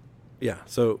 yeah.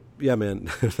 So, yeah, man.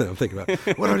 I'm thinking about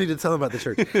what do I need to tell them about the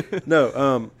church?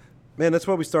 No, man. That's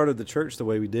why we started the church the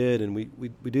way we did, and we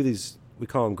do these. We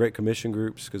call them Great Commission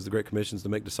groups because the Great Commission is to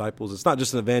make disciples. It's not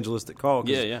just an evangelistic call.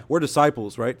 'Cause Yeah. We're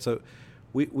disciples, right? So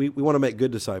we want to make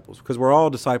good disciples because we're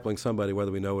all discipling somebody,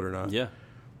 whether we know it or not. yeah.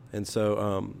 And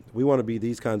so we want to be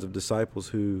these kinds of disciples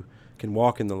who can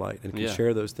walk in the light and can Yeah.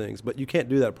 share those things. But you can't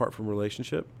do that apart from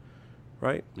relationship,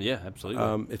 right? Yeah,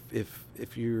 absolutely.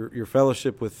 If your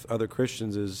fellowship with other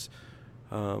Christians is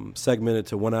segmented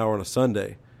to 1 hour on a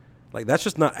Sunday, like that's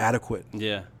just not adequate.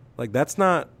 yeah. Like that's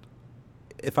not.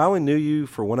 If I only knew you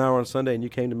for 1 hour on Sunday and you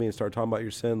came to me and started talking about your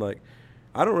sin, like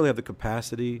I don't really have the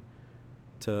capacity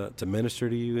to minister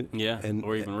to you. Yeah. and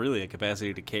or even really a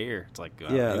capacity to care. It's like,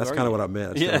 yeah, that's kind of what I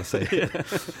meant. Yeah. To say.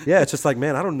 Yeah, it's just like,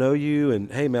 man, I don't know you,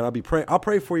 and hey, man, I'll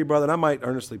pray for you, brother, and I might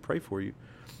earnestly pray for you.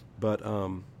 But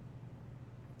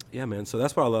yeah, man. So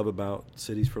that's what I love about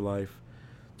Cities for Life.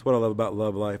 It's what I love about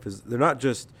Love Life is they're not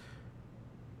just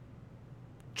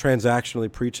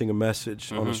transactionally preaching a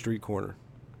message on a street corner.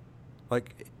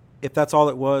 Like, if that's all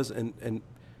it was, and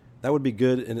that would be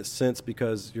good in its sense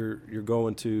because you're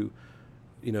going to,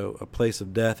 a place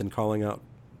of death and calling out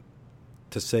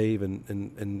to save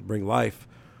and bring life.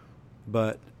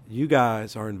 But you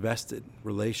guys are invested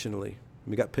relationally.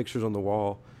 We got pictures on the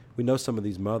wall. We know some of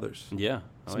these mothers. Yeah.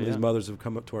 Some of these mothers have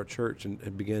come up to our church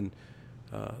and begin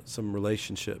some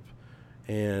relationship.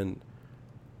 And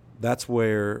that's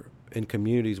where, in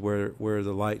communities where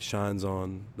the light shines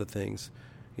on the things.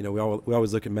 We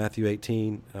always look at Matthew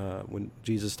 18 when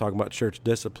Jesus is talking about church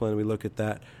discipline. We look at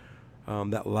that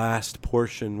last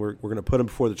portion. We're going to put them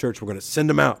before the church. We're going to send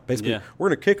them out. Basically, we're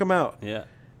going to kick them out. Yeah.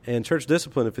 And church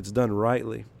discipline, if it's done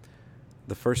rightly,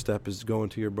 the first step is going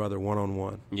to your brother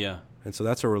one-on-one. Yeah. And so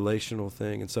that's a relational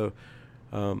thing. And so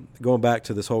going back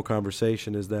to this whole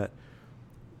conversation is that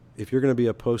if you're going to be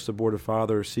a post-abortive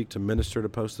father or seek to minister to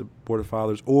post-abortive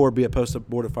fathers or be a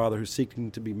post-abortive father who's seeking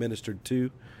to be ministered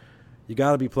to, you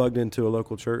got to be plugged into a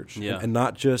local church, and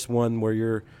not just one where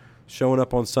you're showing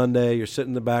up on Sunday, you're sitting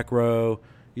in the back row,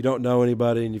 you don't know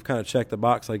anybody, and you've kind of checked the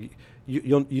box. Like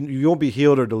you won't be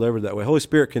healed or delivered that way. Holy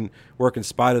Spirit can work in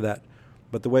spite of that,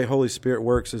 but the way Holy Spirit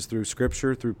works is through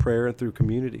Scripture, through prayer, and through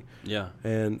community. Yeah.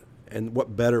 And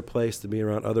what better place to be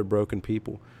around other broken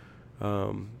people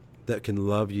that can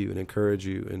love you and encourage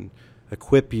you and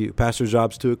equip you. Pastor's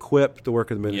job's to equip the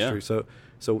work of the ministry. Yeah.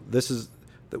 So this is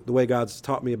the way God's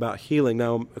taught me about healing.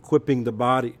 Now I'm equipping the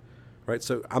body, right?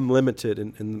 So I'm limited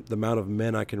in the amount of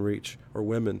men I can reach or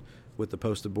women with the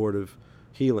post-abortive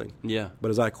healing. Yeah. But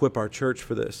as I equip our church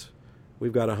for this,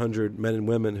 we've got 100 men and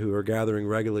women who are gathering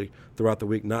regularly throughout the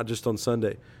week, not just on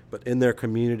Sunday, but in their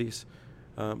communities,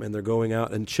 and they're going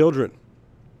out. And children,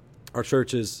 our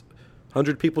church is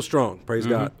 100 people strong, praise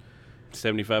God.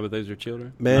 75 of those are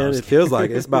children? Man, No, it feels like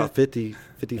it. It's about 50,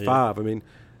 55. I mean,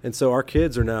 and so our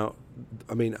kids are now,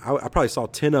 I probably saw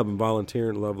 10 of them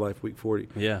volunteering in Love Life Week 40.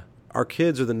 Yeah. Our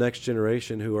kids are the next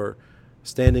generation who are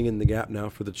standing in the gap now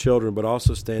for the children, but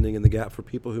also standing in the gap for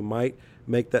people who might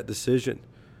make that decision.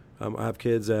 I have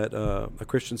kids at a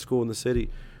Christian school in the city,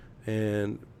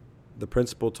 and the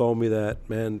principal told me that,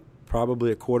 man,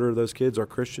 probably a quarter of those kids are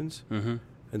Christians,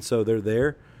 and so they're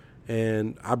there.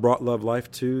 And I brought Love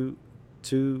Life to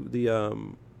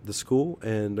the school,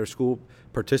 and their school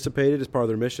participated as part of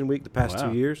their mission week the past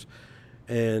 2 years.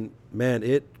 And, man,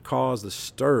 it caused a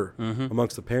stir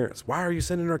amongst the parents. Why are you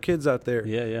sending our kids out there?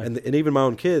 Yeah, yeah. And even my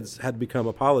own kids had to become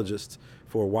apologists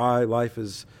for why life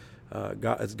is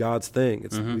it's God's thing.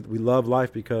 It's we love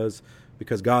life because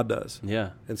God does. Yeah.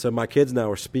 And so my kids now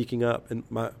are speaking up. And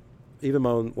one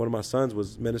of my sons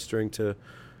was ministering to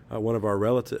one of our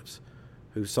relatives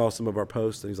who saw some of our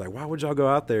posts, and he's like, why would y'all go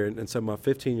out there? And so my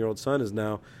 15-year-old son is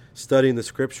now studying the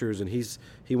Scriptures, and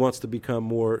he wants to become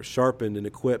more sharpened and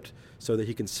equipped so that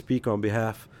he can speak on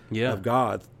behalf of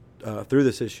God through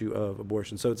this issue of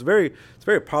abortion. So it's a very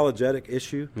apologetic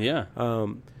issue. Yeah.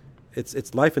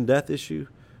 It's life and death issue,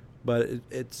 but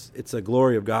it's a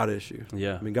glory of God issue.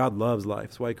 Yeah. I mean, God loves life.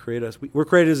 That's why He created us. We're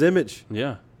created His image.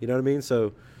 Yeah. You know what I mean?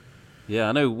 So, yeah,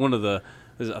 I know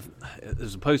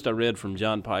there's a post I read from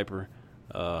John Piper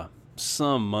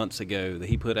some months ago that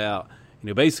he put out,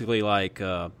 basically like,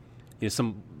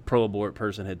 some pro-abort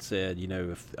person had said,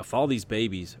 if all these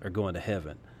babies are going to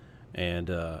heaven and,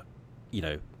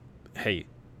 hey,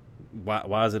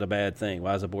 why is it a bad thing?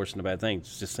 Why is abortion a bad thing?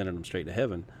 It's just sending them straight to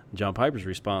heaven. John Piper's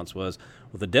response was,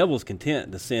 well, the devil's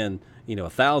content to send,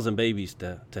 1,000 babies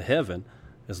to heaven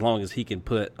as long as he can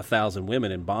put 1,000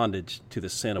 women in bondage to the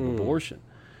sin of abortion.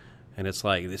 And it's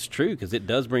like, it's true, because it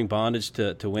does bring bondage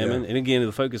to women. Yeah. And again,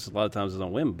 the focus a lot of times is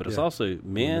on women, but it's also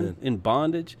men in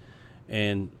bondage.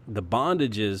 And the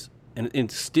bondages, and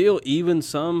still even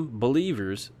some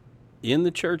believers in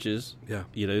the churches,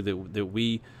 that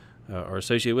we are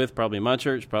associated with, probably in my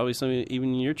church, probably some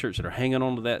even in your church, that are hanging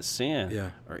on to that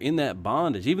sin, are in that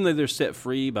bondage, even though they're set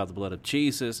free by the blood of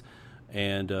Jesus,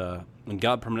 and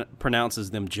God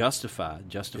pronounces them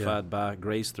justified by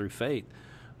grace through faith.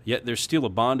 Yet there's still a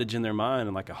bondage in their mind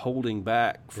and like a holding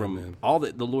back from all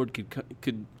that the Lord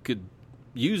could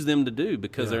use them to do,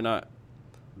 because they're not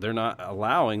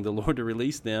allowing the Lord to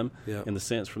release them in the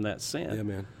sense from that sin. Yeah,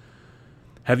 man.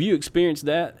 Have you experienced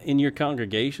that in your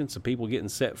congregation? So people getting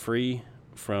set free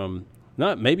from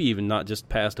not just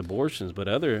past abortions, but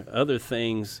other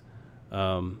things,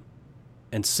 and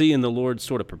seeing the Lord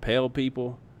sort of propel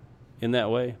people in that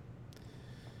way?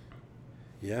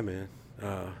 Yeah, man.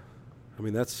 I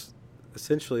mean, that's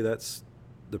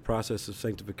the process of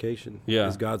sanctification. Yeah.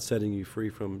 Is God setting you free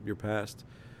from your past.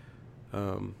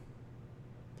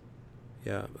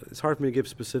 It's hard for me to give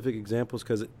specific examples,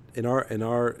 because in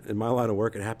my line of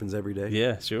work, it happens every day.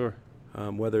 Yeah, sure.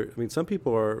 Some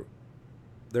people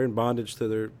they're in bondage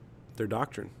to their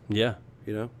doctrine. Yeah.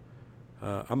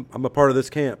 I'm a part of this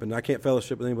camp, and I can't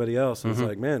fellowship with anybody else. And it's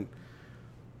like, man,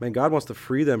 God wants to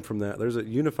free them from that. There's a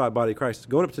unified body of Christ.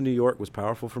 Going up to New York was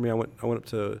powerful for me. I went up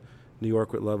to New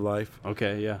York with Love Life.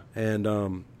 Okay, yeah.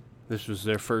 And this was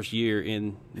their first year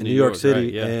in New York City,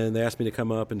 right? Yeah. And they asked me to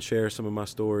come up and share some of my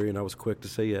story, and I was quick to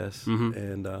say yes.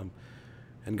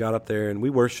 And got up there, and we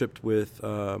worshiped with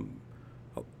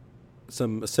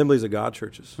some Assemblies of God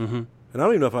churches. And I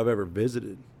don't even know if I've ever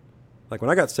visited. Like, when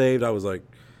I got saved, I was like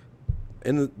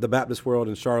in the Baptist world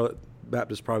in Charlotte.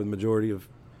 Baptist probably the majority of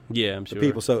I'm sure.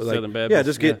 people. So Southern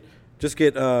Baptist. just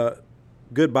get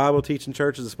good Bible teaching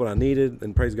churches. That's what I needed,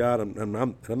 and praise God,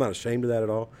 I'm not ashamed of that at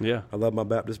all. Yeah, I love my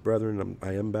Baptist brethren.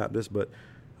 I am Baptist, but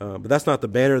that's not the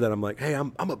banner that I'm like, hey,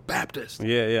 I'm a Baptist.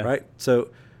 Yeah. Right. So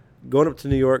going up to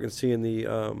New York and seeing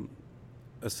the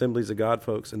Assemblies of God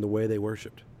folks and the way they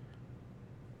worshipped,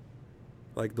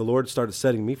 like the Lord started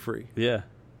setting me free. Yeah.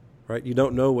 Right. You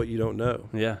don't know what you don't know.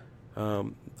 Yeah. I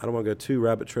don't want to go too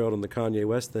rabbit-trailed on the Kanye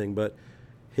West thing, but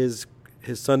his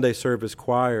Sunday service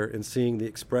choir and seeing the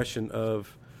expression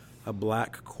of a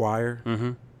black choir,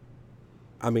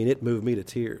 I mean, it moved me to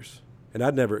tears, and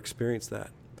I'd never experienced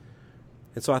that.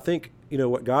 And so I think,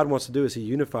 what God wants to do is He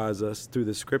unifies us through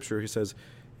the Scripture. He says,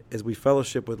 as we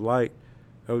fellowship with light,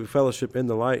 or we fellowship in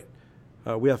the light,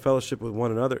 we have fellowship with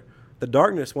one another. The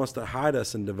darkness wants to hide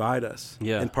us and divide us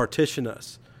and partition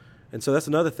us. And so that's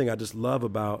another thing I just love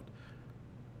about,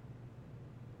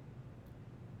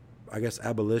 I guess,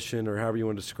 abolition, or however you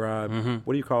want to describe.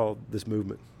 What do you call this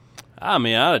movement? I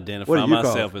mean, I identify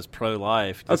myself as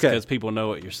pro-life just because people know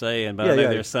what you're saying. But I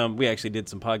know there's we actually did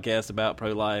some podcasts about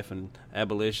pro-life and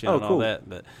abolition and all that.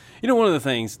 But, one of the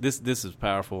things, this is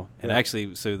powerful. And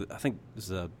actually, so I think this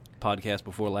is a podcast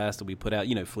before last that we put out,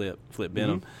 Flip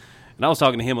Benham. And I was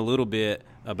talking to him a little bit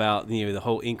about the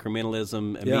whole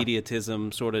incrementalism,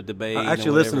 immediatism sort of debate. I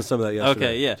actually listened to some of that yesterday.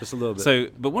 Okay, yeah. Just a little bit. So,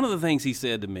 but one of the things he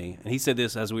said to me, and he said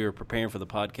this as we were preparing for the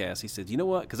podcast, he said, you know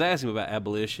what? Because I asked him about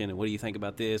abolition and what do you think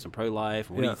about this and pro-life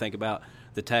and what do you think about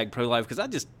the tag pro-life? Because I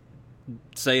just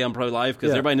say I'm pro-life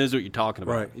because everybody knows what you're talking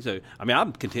about. Right. So, I mean,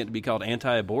 I'm content to be called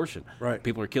anti-abortion. Right.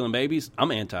 People are killing babies.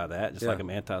 I'm anti that, just like I'm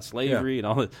anti-slavery and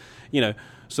all that,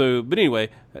 So, but anyway,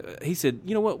 he said,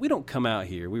 you know what? We don't come out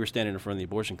here. We were standing in front of the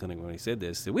abortion clinic when he said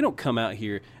this. He said, we don't come out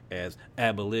here as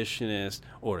abolitionists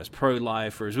or as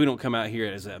pro-lifers. We don't come out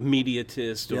here as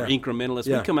immediatists or incrementalists.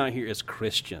 We come out here as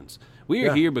Christians. We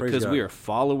are here because we are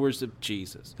followers of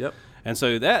Jesus. Yep. And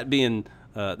so that being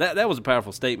that was a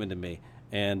powerful statement to me.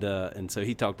 And so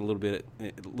he talked a little bit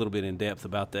in depth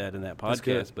about that in that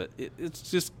podcast. But it's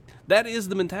just that is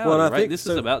the mentality, right? This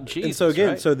is about Jesus. And so again,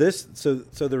 right?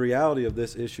 so the reality of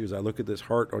this issue, as I look at this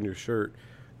heart on your shirt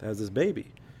that has this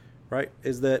baby, right?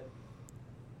 Is that,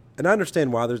 and I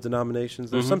understand why there's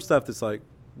denominations. There's some stuff that's like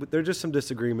there's just some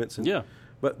disagreements.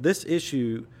 But this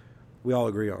issue we all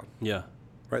agree on. Yeah.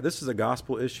 right? This is a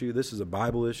gospel issue. This is a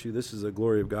Bible issue. This is a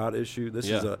glory of God issue. This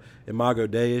Yeah. is a Imago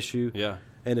Dei issue. Yeah.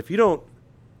 And if you don't,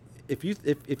 if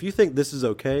you think this is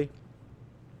okay,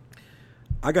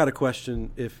 I got a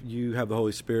question. If you have the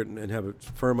Holy Spirit and have a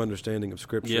firm understanding of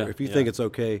Scripture, Yeah, if you yeah. think it's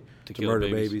okay to kill murder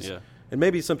babies, babies, yeah. and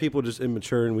maybe some people are just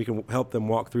immature, and we can help them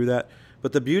walk through that.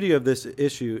 But the beauty of this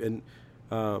issue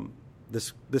and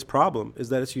this problem is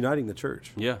that it's uniting the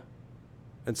church. Yeah.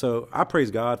 And so I praise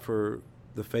God for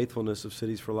the faithfulness of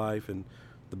Cities for Life and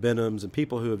the Benhams and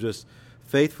people who have just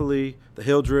faithfully, the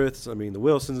Hildreths, I mean, the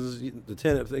Wilsons, the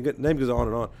Tennant, the name goes on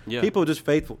and on. Yeah. People are just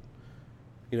faithful.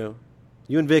 You know,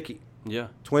 you and Vicky, Yeah.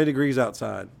 20 degrees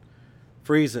outside,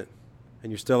 freezing,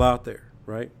 and you're still out there,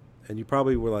 right? And you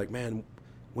probably were like, man,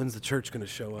 when's the church going to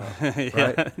show up, Yeah, right?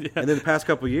 yeah. And then the past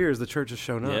couple of years, the church has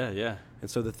shown up. Yeah. Yeah. And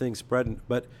so the thing's spreading.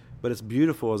 But it's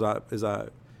beautiful as I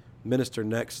minister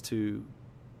next to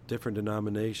different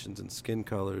denominations and skin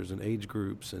colors and age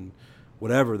groups and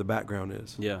whatever the background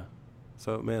is. Yeah.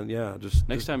 So, man, yeah, just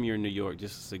Next time you're in New York,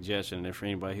 just a suggestion, and for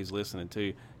anybody who's listening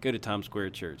too, go to Times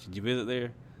Square Church. Did you visit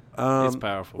there? It's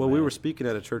powerful. Well, we man. were speaking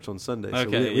at a church on Sunday, so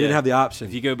Okay, we didn't have the option.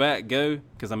 If you go back, go,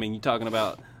 because I mean, you're talking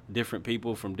about different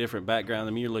people from different backgrounds.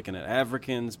 I mean, you're looking at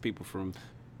Africans, people from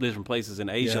different places in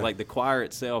Asia. Yeah. Like the choir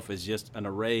itself is just an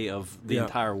array of the Yeah.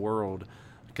 entire world,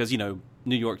 because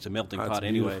New York's a melting Oh, it's pot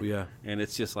anyway. beautiful, yeah. And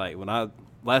it's just like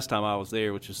last time I was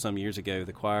there, which was some years ago,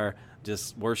 the choir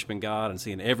just worshiping God and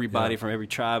seeing everybody Yeah. from every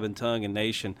tribe and tongue and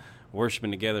nation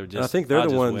worshiping together. Just And I think they're the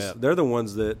just ones. wept. They're the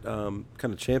ones that kind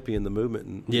of champion the movement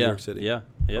in New Yeah, York City. yeah,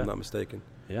 if yeah. I'm not mistaken.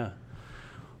 Yeah.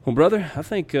 Well, brother, I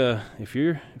think if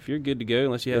you're good to go,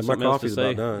 unless you have Yeah, my something else to coffee's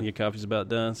say, about done. your coffee's about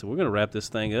done. So we're going to wrap this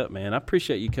thing up, man. I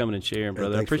appreciate you coming and sharing,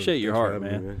 brother. I thanks for- appreciate your thanks for heart,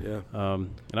 having man. me, man. Yeah.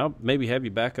 And I'll maybe have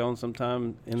you back on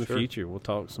sometime in the Sure. future. We'll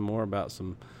talk some more about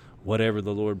some whatever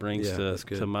the Lord brings Yeah, that's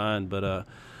good. to mind. But I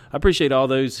appreciate all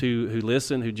those who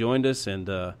listened, who joined us, and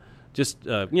just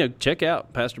check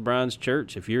out Pastor Brian's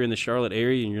church. If you're in the Charlotte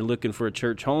area and you're looking for a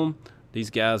church home, these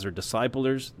guys are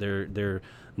disciplers. They're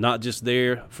not just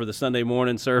there for the Sunday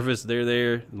morning service. They're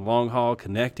there in the long haul,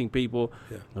 connecting people.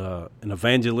 Yeah. An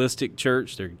evangelistic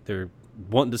church. They're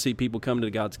wanting to see people come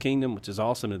to God's kingdom, which is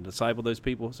awesome, and disciple those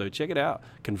people. So check it out.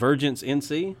 Convergence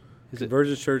NC. Is it?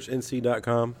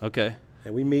 ConvergenceChurchNC.com. Okay.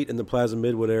 And we meet in the Plaza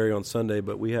Midwood area on Sunday,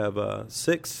 but we have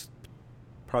 6,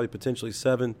 probably potentially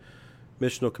 7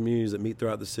 missional communities that meet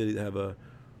throughout the city that have a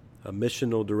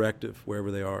missional directive wherever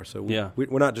they are. So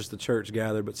we're not just the church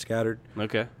gathered, but scattered.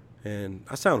 Okay. And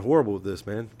I sound horrible with this,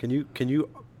 man. Can you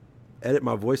edit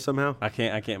my voice somehow? I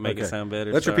can't make it Okay. sound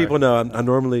better. Let your Sorry. people know.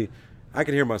 I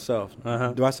can hear myself.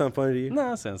 Uh-huh. Do I sound funny to you?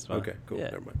 No, that sounds fine. Okay, cool. Yeah.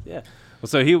 Never mind. Yeah. Well,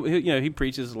 so he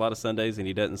preaches a lot of Sundays, and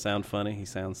he doesn't sound funny. He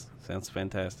sounds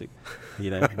fantastic.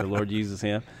 The Lord uses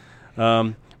him.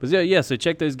 But yeah. So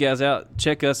check those guys out.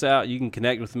 Check us out. You can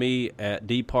connect with me at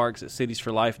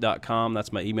dparks@citiesforlife.com.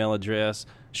 That's my email address.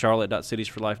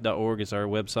 Charlotte.citiesforlife.org is our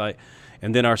website.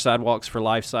 And then our Sidewalks for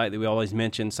Life site that we always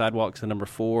mention,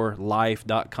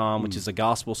 sidewalks4life.com, which is a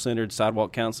gospel-centered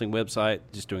sidewalk counseling website,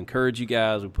 just to encourage you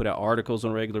guys. We put out articles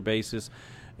on a regular basis.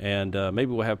 And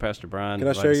maybe we'll have Pastor Brian. Can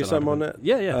I share you something on that?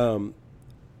 Yeah, yeah.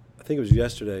 I think it was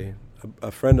yesterday. A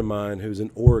friend of mine who's in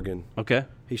Oregon, Okay.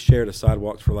 he shared a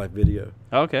Sidewalks for Life video.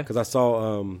 Okay. Because I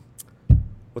saw,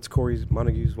 what's Corey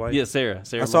Montague's wife? Yeah, Sarah.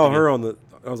 I saw her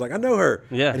I was like, I know her.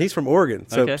 Yeah. And he's from Oregon.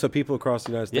 So Okay. so people across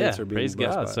the United States are being praise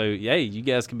blessed God. by it. So, you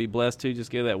guys can be blessed too.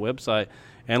 Just go to that website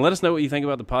and let us know what you think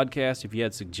about the podcast. If you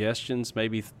had suggestions,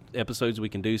 maybe episodes we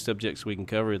can do, subjects we can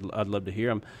cover, I'd love to hear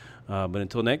them. But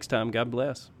until next time, God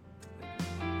bless.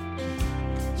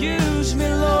 Use me,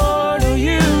 Lord, oh,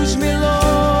 use me, Lord.